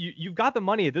yeah, if you've got the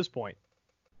money at this point,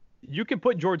 you can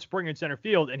put George Springer in center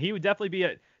field, and he would definitely be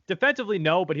defensively,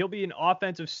 no, but he'll be an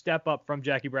offensive step up from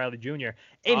Jackie Bradley Jr.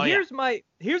 And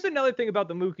here's another thing about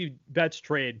the Mookie Betts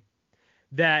trade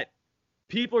that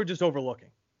people are just overlooking.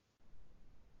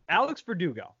 Alex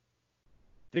Verdugo.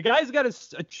 The guy's got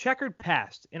a checkered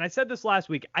past, and I said this last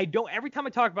week. Every time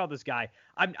I talk about this guy,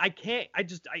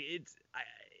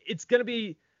 it's going to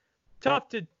be tough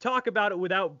to talk about it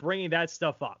without bringing that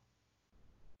stuff up.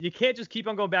 You can't just keep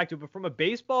on going back to it, but from a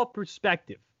baseball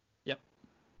perspective, yep,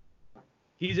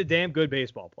 he's a damn good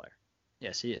baseball player.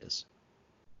 Yes, he is.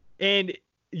 And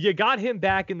you got him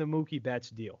back in the Mookie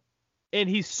Betts deal. And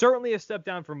he's certainly a step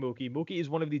down from Mookie. Mookie is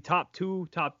one of the top 2,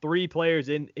 top 3 players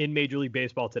in Major League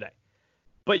Baseball today.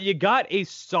 But you got a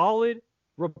solid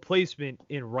replacement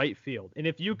in right field. And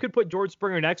if you could put George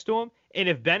Springer next to him, and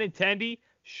if Benintendi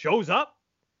shows up,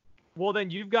 well,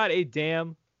 then you've got a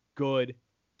damn good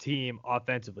team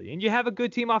offensively. And you have a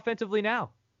good team offensively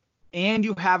now. And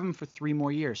you have him for 3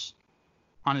 more years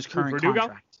on his current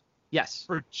contract. Yes.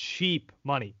 For cheap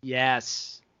money.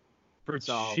 Yes. For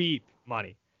cheap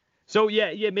money. So,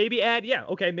 maybe add,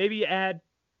 maybe you add,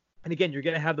 and again, you're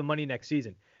going to have the money next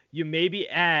season. You maybe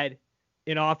add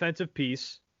an offensive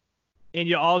piece, and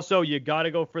you got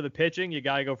to go for the pitching, you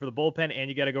got to go for the bullpen, and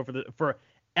you got to go for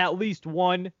at least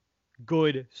one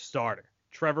good starter.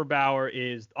 Trevor Bauer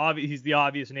he's the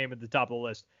obvious name at the top of the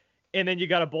list. And then you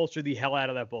got to bolster the hell out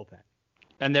of that bullpen.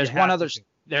 And there's one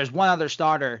other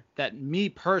starter that me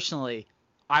personally,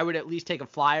 I would at least take a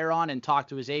flyer on and talk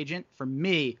to his agent. For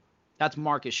me, that's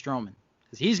Marcus Stroman,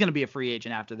 because he's going to be a free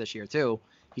agent after this year too.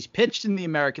 He's pitched in the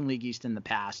American League East in the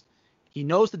past. He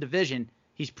knows the division.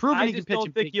 He's proven he can pitch. I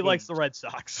don't think he likes the Red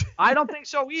Sox. I don't think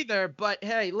so either. But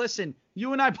hey, listen,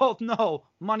 you and I both know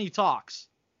money talks.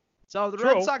 So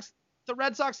the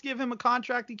Red Sox give him a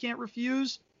contract he can't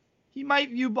refuse. He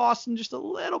might view Boston just a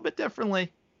little bit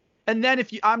differently. And then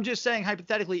I'm just saying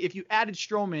hypothetically, if you added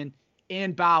Stroman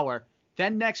and Bauer,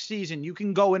 then next season you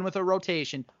can go in with a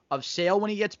rotation of Sale when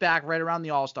he gets back right around the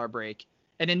All-Star break,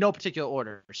 and in no particular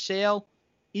order. Sale,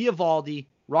 Eovaldi,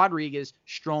 Rodriguez,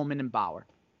 Stroman, and Bauer.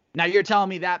 Now you're telling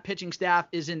me that pitching staff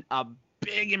isn't a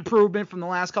big improvement from the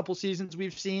last couple seasons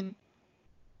we've seen?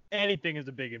 Anything is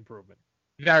a big improvement.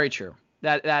 Very true.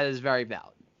 That is very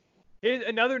valid. Here's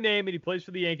another name, and he plays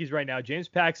for the Yankees right now. James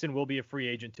Paxton will be a free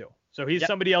agent too. So he's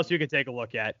somebody else you can take a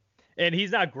look at. And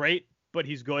he's not great, but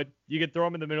he's good. You can throw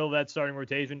him in the middle of that starting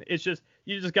rotation. It's just,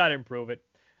 you just got to improve it.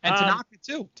 And Tanaka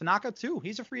too. Tanaka too.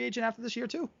 He's a free agent after this year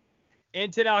too.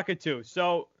 And Tanaka too.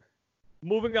 So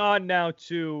moving on now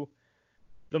to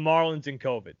the Marlins and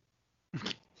COVID.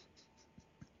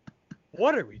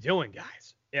 What are we doing,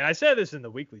 guys? And I said this in the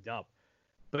weekly dump.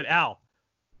 But Al,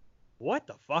 what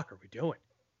the fuck are we doing?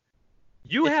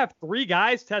 You have 3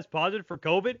 guys test positive for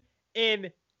COVID,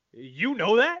 and you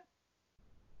know that?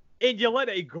 And you let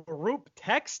a group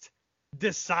text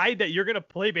decide that you're going to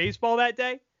play baseball that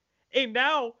day? And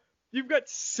now you've got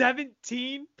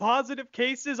 17 positive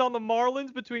cases on the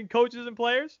Marlins between coaches and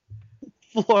players?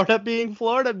 Florida being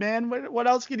Florida, man. What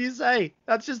else can you say?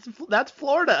 That's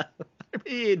Florida. I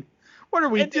mean, what are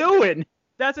we doing?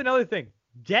 That's another thing.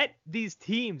 Get these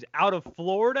teams out of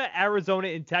Florida, Arizona,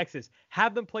 and Texas.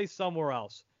 Have them play somewhere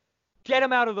else. Get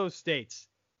them out of those states.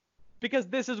 Because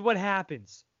this is what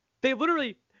happens.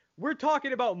 We're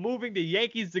talking about moving the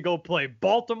Yankees to go play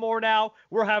Baltimore now.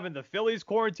 We're having the Phillies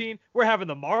quarantine. We're having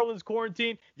the Marlins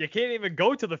quarantine. You can't even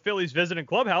go to the Phillies visiting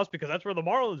clubhouse because that's where the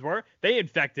Marlins were. They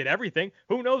infected everything.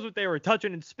 Who knows what they were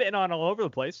touching and spitting on all over the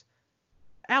place.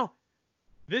 Al,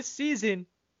 this season,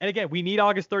 and again, we need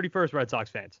August 31st, Red Sox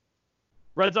fans.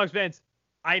 Red Sox fans,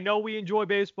 I know we enjoy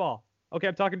baseball. Okay,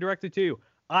 I'm talking directly to you.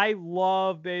 I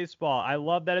love baseball. I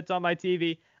love that it's on my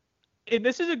TV. And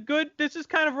this is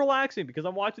kind of relaxing because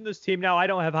I'm watching this team now. I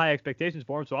don't have high expectations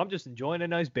for them, so I'm just enjoying a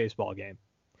nice baseball game.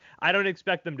 I don't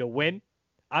expect them to win.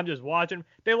 I'm just watching.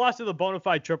 They lost to the bona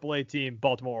fide AAA team,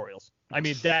 Baltimore Orioles. I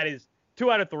mean, that is 2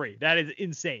 out of 3. That is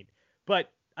insane. But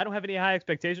I don't have any high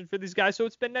expectations for these guys, so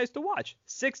it's been nice to watch.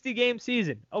 60-game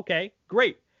season. Okay,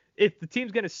 great. If the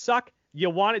team's going to suck, you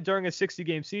want it during a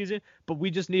 60-game season, but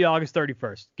we just need August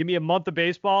 31st. Give me a month of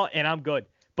baseball, and I'm good.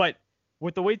 But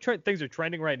with the way things are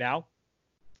trending right now,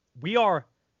 we are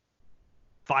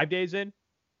 5 days in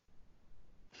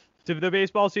to the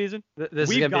baseball season. This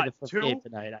is going to be the 5th game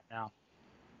tonight now.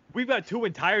 We've got 2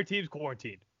 entire teams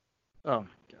quarantined. Oh, my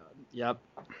God.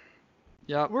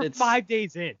 Yep. We're 5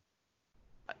 days in.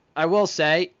 I will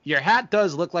say, your hat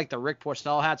does look like the Rick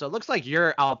Porcello hat, so it looks like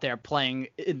you're out there playing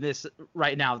in this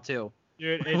right now, too.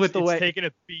 Dude, it's taking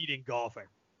a beating golfing.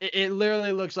 It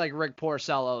literally looks like Rick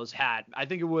Porcello's hat. I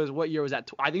think it was, what year was that?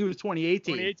 I think it was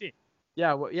 2018. 2018.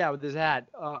 Yeah, with his hat.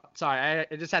 Sorry,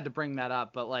 I just had to bring that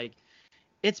up, but, like,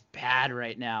 it's bad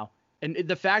right now. And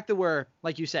the fact that we're,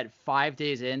 like you said, 5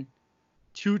 days in,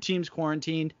 2 teams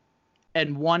quarantined,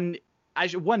 and one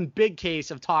big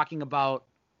case of talking about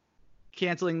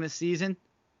canceling this season,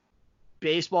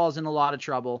 baseball's in a lot of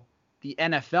trouble. The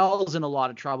NFL's in a lot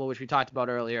of trouble, which we talked about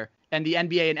earlier. And the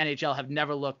NBA and NHL have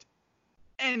never looked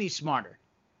any smarter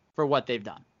for what they've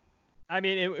done. I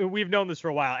mean, we've known this for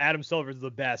a while. Adam Silver's the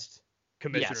best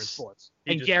commissioner in sports.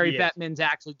 And Gary Bettman's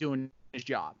actually doing his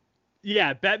job.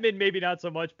 Yeah, Bettman maybe not so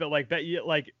much, but like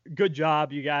good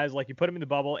job, you guys. Like, you put him in the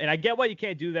bubble, and I get why you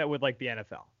can't do that with like the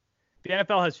NFL. The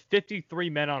NFL has 53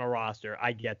 men on a roster.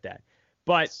 I get that,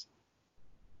 but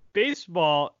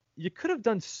baseball, you could have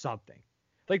done something.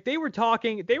 Like, they were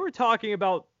talking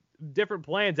about different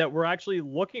plans that were actually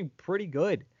looking pretty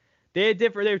good. They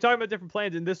were talking about different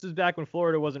plans, and this is back when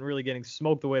Florida wasn't really getting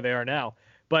smoked the way they are now.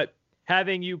 But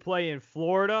having you play in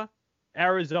Florida,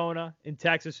 Arizona, and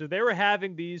Texas, so they were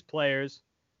having these players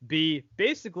be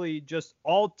basically just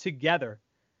all together,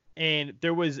 and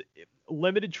there was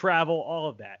limited travel, all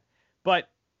of that. But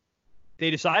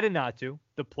they decided not to.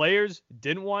 The players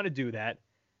didn't want to do that.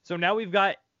 So now we've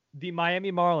got the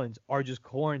Miami Marlins are just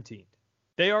quarantined.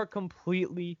 They are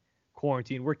completely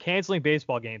quarantined. We're canceling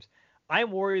baseball games.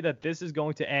 I'm worried that this is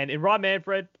going to end. And Rob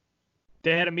Manfred,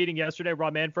 they had a meeting yesterday.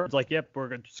 Rob Manfred's like, yep,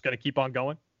 we're just going to keep on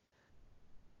going.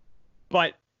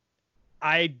 But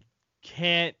I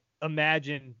can't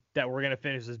imagine that we're going to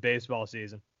finish this baseball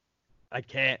season. I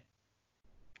can't.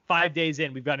 5 days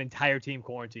in, we've got an entire team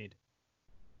quarantined.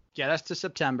 Get us to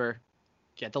September,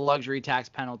 get the luxury tax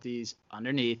penalties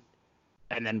underneath,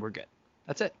 and then we're good.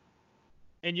 That's it.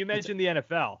 And you mentioned the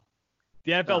NFL.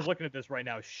 The NFL is looking at this right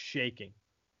now shaking.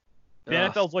 The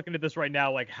NFL's looking at this right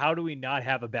now like, how do we not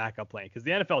have a backup plan? Because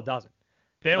the NFL doesn't.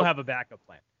 They don't have a backup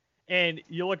plan. And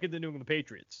you look at the New England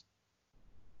Patriots.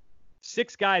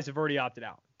 6 guys have already opted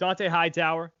out. Dante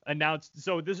Hightower announced.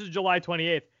 So this is July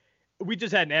 28th. We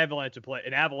just had an avalanche of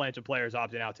players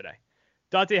opting out today.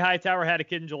 Dante Hightower had a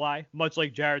kid in July, much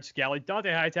like Jared Scally.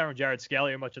 Dante Hightower and Jared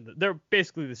Scally are they're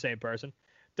basically the same person.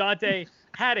 Dante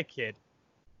had a kid.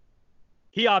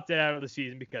 He opted out of the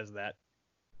season because of that.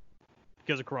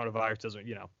 Because of coronavirus doesn't,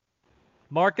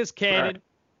 Marcus Cannon.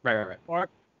 Right.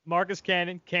 Marcus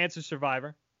Cannon, cancer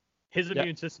survivor. His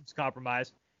immune system's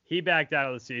compromised. He backed out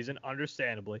of the season,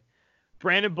 understandably.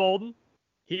 Brandon Bolden,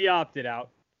 he opted out.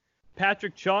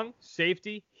 Patrick Chung,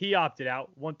 safety, he opted out.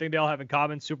 One thing they all have in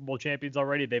common, Super Bowl champions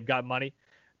already. They've got money.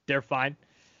 They're fine.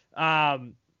 Now,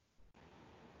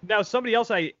 somebody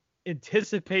else I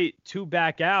anticipate to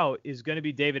back out is going to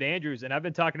be David Andrews, and I've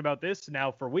been talking about this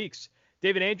now for weeks.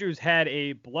 David Andrews had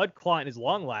a blood clot in his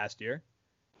lung last year,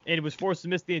 and was forced to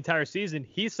miss the entire season.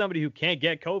 He's somebody who can't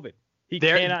get COVID. He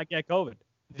cannot get COVID.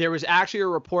 There was actually a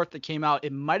report that came out.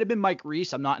 It might have been Mike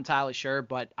Reese. I'm not entirely sure,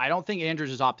 but I don't think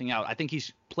Andrews is opting out. I think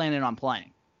he's planning on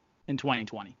playing in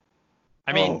 2020.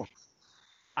 I mean,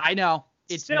 I know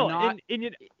it's still not.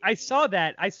 I saw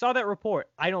that report.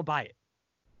 I don't buy it.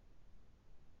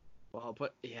 Well,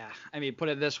 put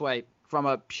it this way: from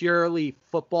a purely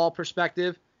football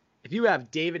perspective, if you have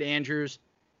David Andrews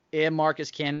and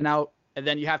Marcus Cannon out, and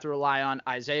then you have to rely on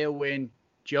Isaiah Wynn,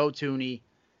 Joe Thuney,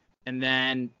 and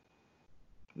then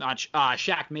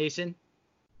Shaq Mason,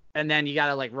 and then you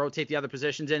got to rotate the other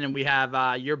positions in, and we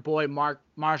have your boy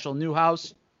Marshall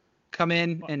Newhouse come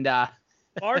in, and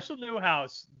Marshall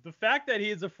Newhouse, the fact that he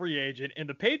is a free agent and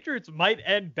the Patriots might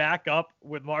end back up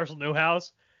with Marshall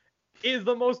Newhouse is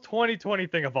the most 2020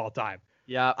 thing of all time.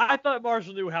 Yeah. I thought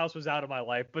Marshall Newhouse was out of my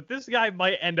life, but this guy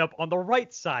might end up on the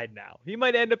right side now. He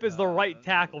might end up as the right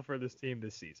tackle for this team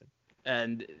this season.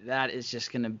 And that is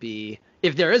just going to be,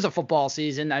 if there is a football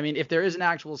season, if there is an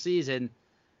actual season,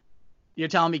 you're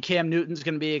telling me Cam Newton's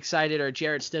going to be excited, or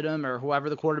Jarrett Stidham, or whoever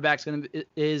the quarterback's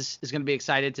is going to be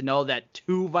excited to know that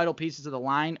 2 vital pieces of the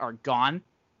line are gone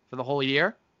for the whole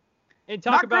year. And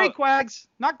Not great, Quags.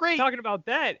 Not great. Talking about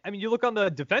that, you look on the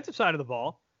defensive side of the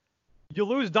ball, you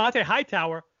lose Dante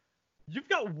Hightower. You've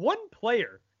got one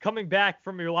player coming back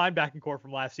from your linebacking core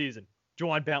from last season,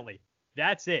 Juwan Bentley.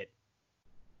 That's it.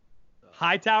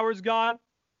 Hightower's gone.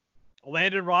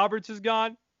 Landon Roberts is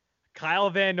gone. Kyle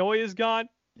Van Noy is gone.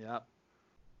 Yep.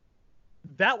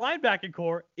 That linebacking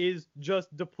core is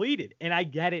just depleted, and I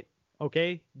get it,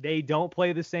 okay? They don't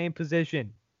play the same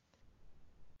position.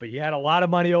 But you had a lot of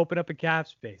money open up in cap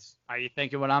space. Are you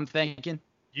thinking what I'm thinking?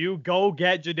 You go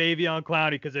get Jadeveon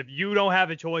Clowney, because if you don't have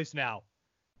a choice now.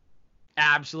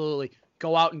 Absolutely.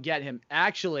 Go out and get him.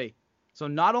 Actually, so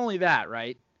not only that,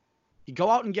 right? You go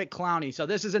out and get Clowney. So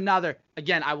this is another,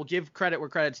 again, I will give credit where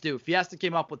credit's due. Fiesta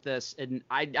came up with this, and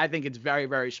I think it's very,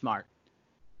 very smart.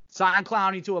 Sign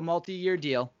Clowney to a multi-year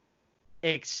deal.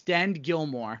 Extend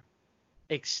Gilmore.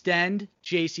 Extend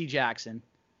J.C. Jackson.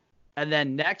 And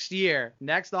then next year,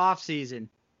 next offseason,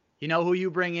 you know who you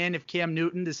bring in if Cam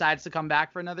Newton decides to come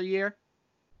back for another year?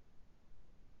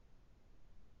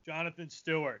 Jonathan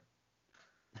Stewart.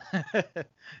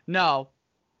 No.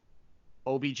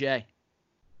 OBJ.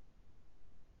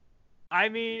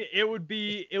 It would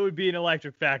be an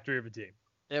electric factory of a team.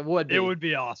 It would be. It would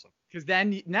be awesome. Because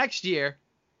then next year,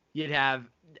 you'd have,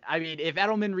 if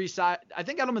Edelman I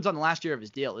think Edelman's on the last year of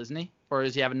his deal, isn't he? Or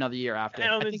does he have another year after?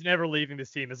 Edelman's never leaving this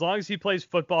team. As long as he plays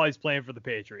football, he's playing for the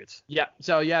Patriots. Yeah.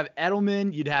 So you have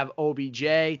Edelman, you'd have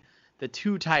OBJ, the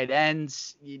 2 tight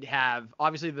ends, you'd have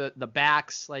obviously the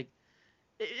backs.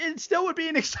 It still would be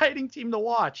an exciting team to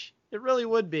watch. It really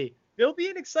would be. It'll be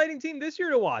an exciting team this year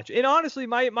to watch. And honestly,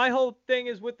 my whole thing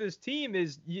is with this team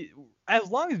is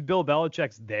as long as Bill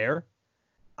Belichick's there,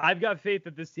 I've got faith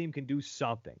that this team can do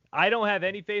something. I don't have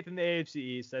any faith in the AFC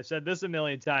East. I've said this a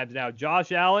million times now.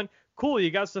 Josh Allen, cool,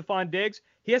 you got Stephon Diggs.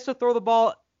 He has to throw the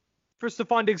ball for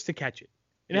Stephon Diggs to catch it.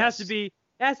 And It has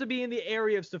to be in the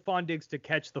area of Stephon Diggs to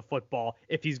catch the football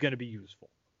if he's going to be useful.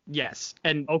 Yes.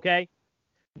 And okay?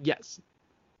 Yes.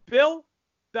 Bill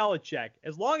Belichick,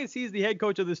 as long as he's the head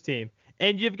coach of this team,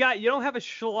 and you don't have a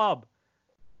schlub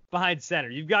behind center.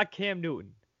 You've got Cam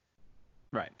Newton.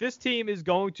 Right. This team is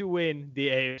going to win the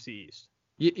AFC East.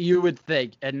 You would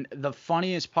think. And the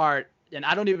funniest part, and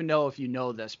I don't even know if you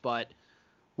know this, but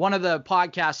one of the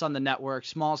podcasts on the network,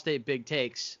 Small State Big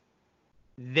Takes,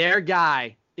 their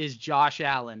guy is Josh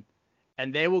Allen.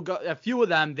 And they will go, a few of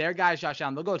them, their guy is Josh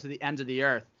Allen. They'll go to the ends of the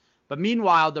earth. But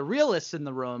meanwhile, the realists in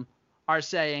the room are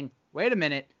saying, wait a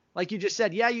minute, like you just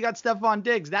said, yeah, you got Stephon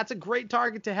Diggs. That's a great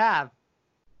target to have.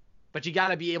 But you got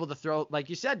to be able to throw, like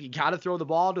you said, you got to throw the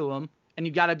ball to him, and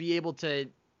you got to be able to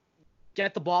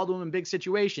get the ball to him in big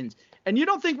situations. And you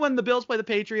don't think when the Bills play the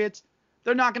Patriots,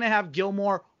 they're not going to have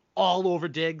Gilmore all over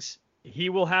Diggs? He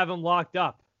will have him locked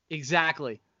up.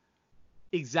 Exactly.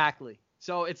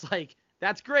 So it's like,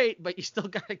 that's great, but you still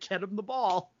got to get him the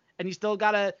ball, and you still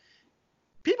got to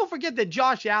 – people forget that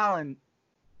Josh Allen,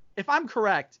 if I'm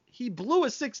correct, he blew a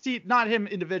 16 – not him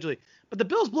individually, but the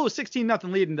Bills blew a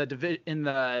 16-0 lead in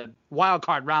the wild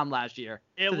card round last year.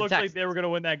 It looked like they were going to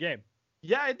win that game.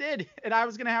 Yeah, it did, and I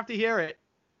was going to have to hear it.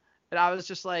 And I was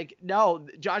just like, no,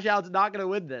 Josh Allen's not going to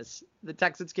win this. The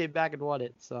Texans came back and won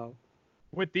it, so.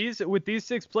 With these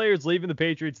 6 players leaving the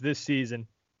Patriots this season,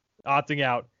 opting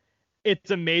out,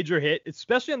 it's a major hit,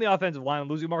 especially on the offensive line.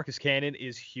 Losing Marcus Cannon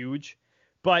is huge,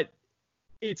 but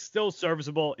it's still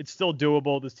serviceable. It's still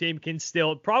doable. This team can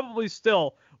probably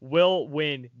still will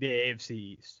win the AFC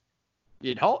East.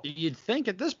 You'd think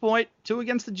at this point, 2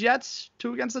 against the Jets,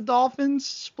 2 against the Dolphins,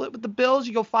 split with the Bills,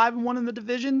 you go 5-1 in the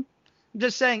division. I'm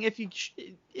just saying, if you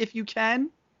can,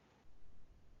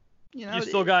 you've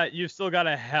still got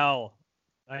a hell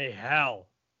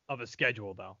of a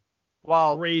schedule though.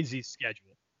 Well, crazy schedule.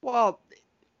 Well,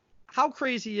 how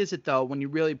crazy is it though when you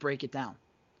really break it down?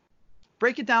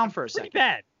 Break it down for a second. Pretty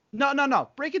bad. No.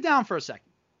 Break it down for a second.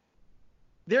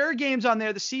 There are games on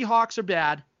there. The Seahawks are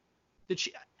bad.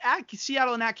 At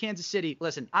Seattle and at Kansas City.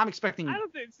 Listen, I'm expecting. I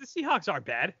don't think the Seahawks aren't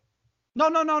bad. No.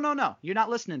 You're not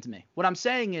listening to me. What I'm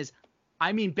saying is,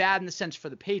 I mean bad in the sense for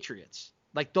the Patriots.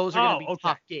 Like those are going to be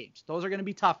tough games. Those are going to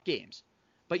be tough games.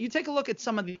 But you take a look at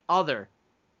some of the other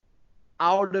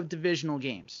out of divisional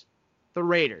games. The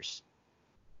Raiders,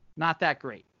 not that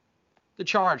great. The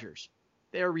Chargers,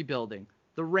 they're rebuilding.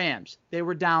 The Rams, they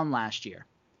were down last year.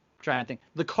 I'm trying to think.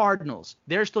 The Cardinals,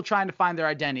 they're still trying to find their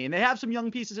identity. And they have some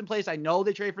young pieces in place. I know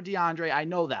they trade for DeAndre. I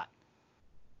know that.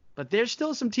 But there's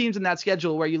still some teams in that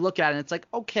schedule where you look at it and it's like,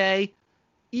 okay,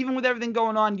 even with everything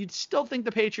going on, you'd still think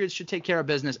the Patriots should take care of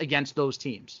business against those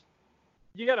teams.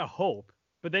 You got to hope.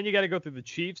 But then you got to go through the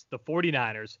Chiefs, the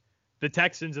 49ers, the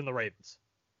Texans, and the Ravens.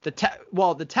 The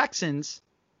Texans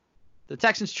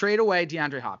trade away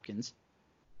DeAndre Hopkins.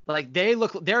 Like they're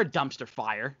a dumpster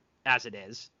fire as it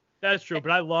is. That's true,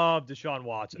 but I love Deshaun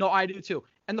Watson. No, I do too.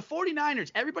 And the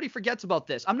 49ers, everybody forgets about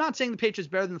this. I'm not saying the Patriots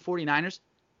are better than the 49ers,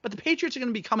 but the Patriots are going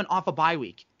to be coming off a bye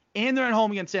week, and they're at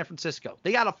home against San Francisco.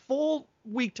 They got a full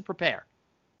week to prepare.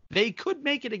 They could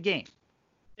make it a game.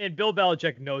 And Bill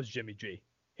Belichick knows Jimmy G.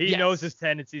 He knows his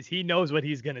tendencies. He knows what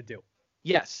he's going to do.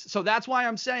 Yes. So that's why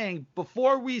I'm saying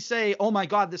before we say, oh, my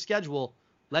God, the schedule,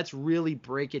 let's really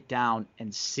break it down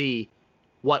and see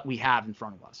what we have in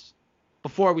front of us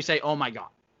before we say, oh, my God.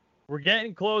 We're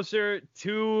getting closer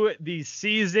to the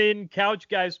season. Couch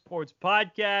Guys Sports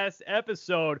Podcast,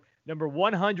 episode number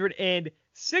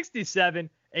 167.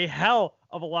 A hell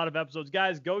of a lot of episodes.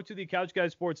 Guys, go to the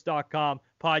CouchGuysSports.com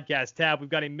podcast tab. We've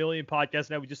got a million podcasts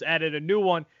now. We just added a new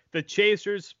one, the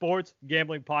Chasers Sports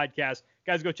Gambling Podcast.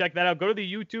 Guys, go check that out. Go to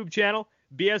the YouTube channel.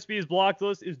 BSB's Blocked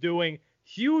List is doing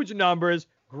huge numbers.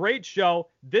 Great show.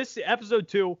 This episode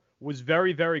 2 was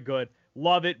very, very good.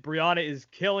 Love it. Brianna is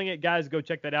killing it. Guys, go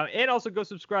check that out. And also go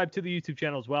subscribe to the YouTube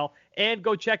channel as well. And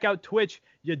go check out Twitch,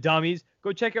 you dummies.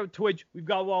 Go check out Twitch. We've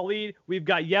got Waleed. We've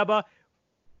got Yeba.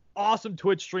 Awesome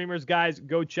Twitch streamers, guys.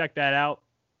 Go check that out.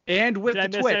 And with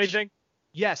Did the I miss Twitch. Anything?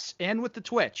 Yes, and with the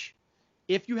Twitch.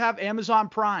 If you have Amazon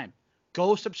Prime,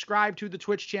 go subscribe to the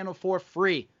Twitch channel for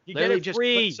free. You Literally get it just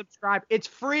free. click subscribe. It's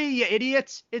free, you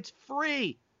idiots. It's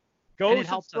free. Go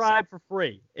subscribe for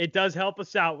free. It does help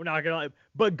us out. We're not going to,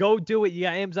 but go do it. You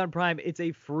got Amazon Prime. It's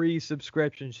a free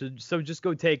subscription. So just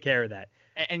go take care of that.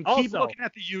 And also, keep looking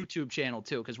at the YouTube channel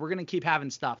too, because we're going to keep having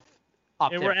stuff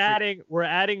up and there. we're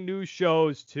adding new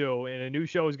shows too. And a new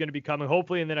show is going to be coming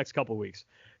hopefully in the next couple of weeks.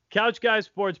 Couch Guys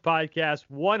Sports Podcast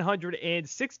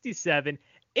 167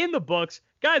 in the books.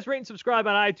 Guys, rate and subscribe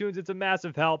on iTunes. It's a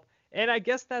massive help. And I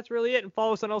guess that's really it. And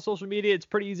follow us on all social media. It's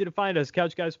pretty easy to find us,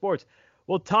 Couch Guys Sports.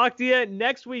 We'll talk to you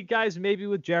next week, guys. Maybe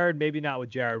with Jared, maybe not with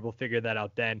Jared. We'll figure that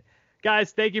out then.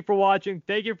 Guys, thank you for watching.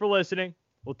 Thank you for listening.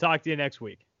 We'll talk to you next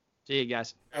week. See you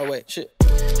guys. Oh, wait, shit.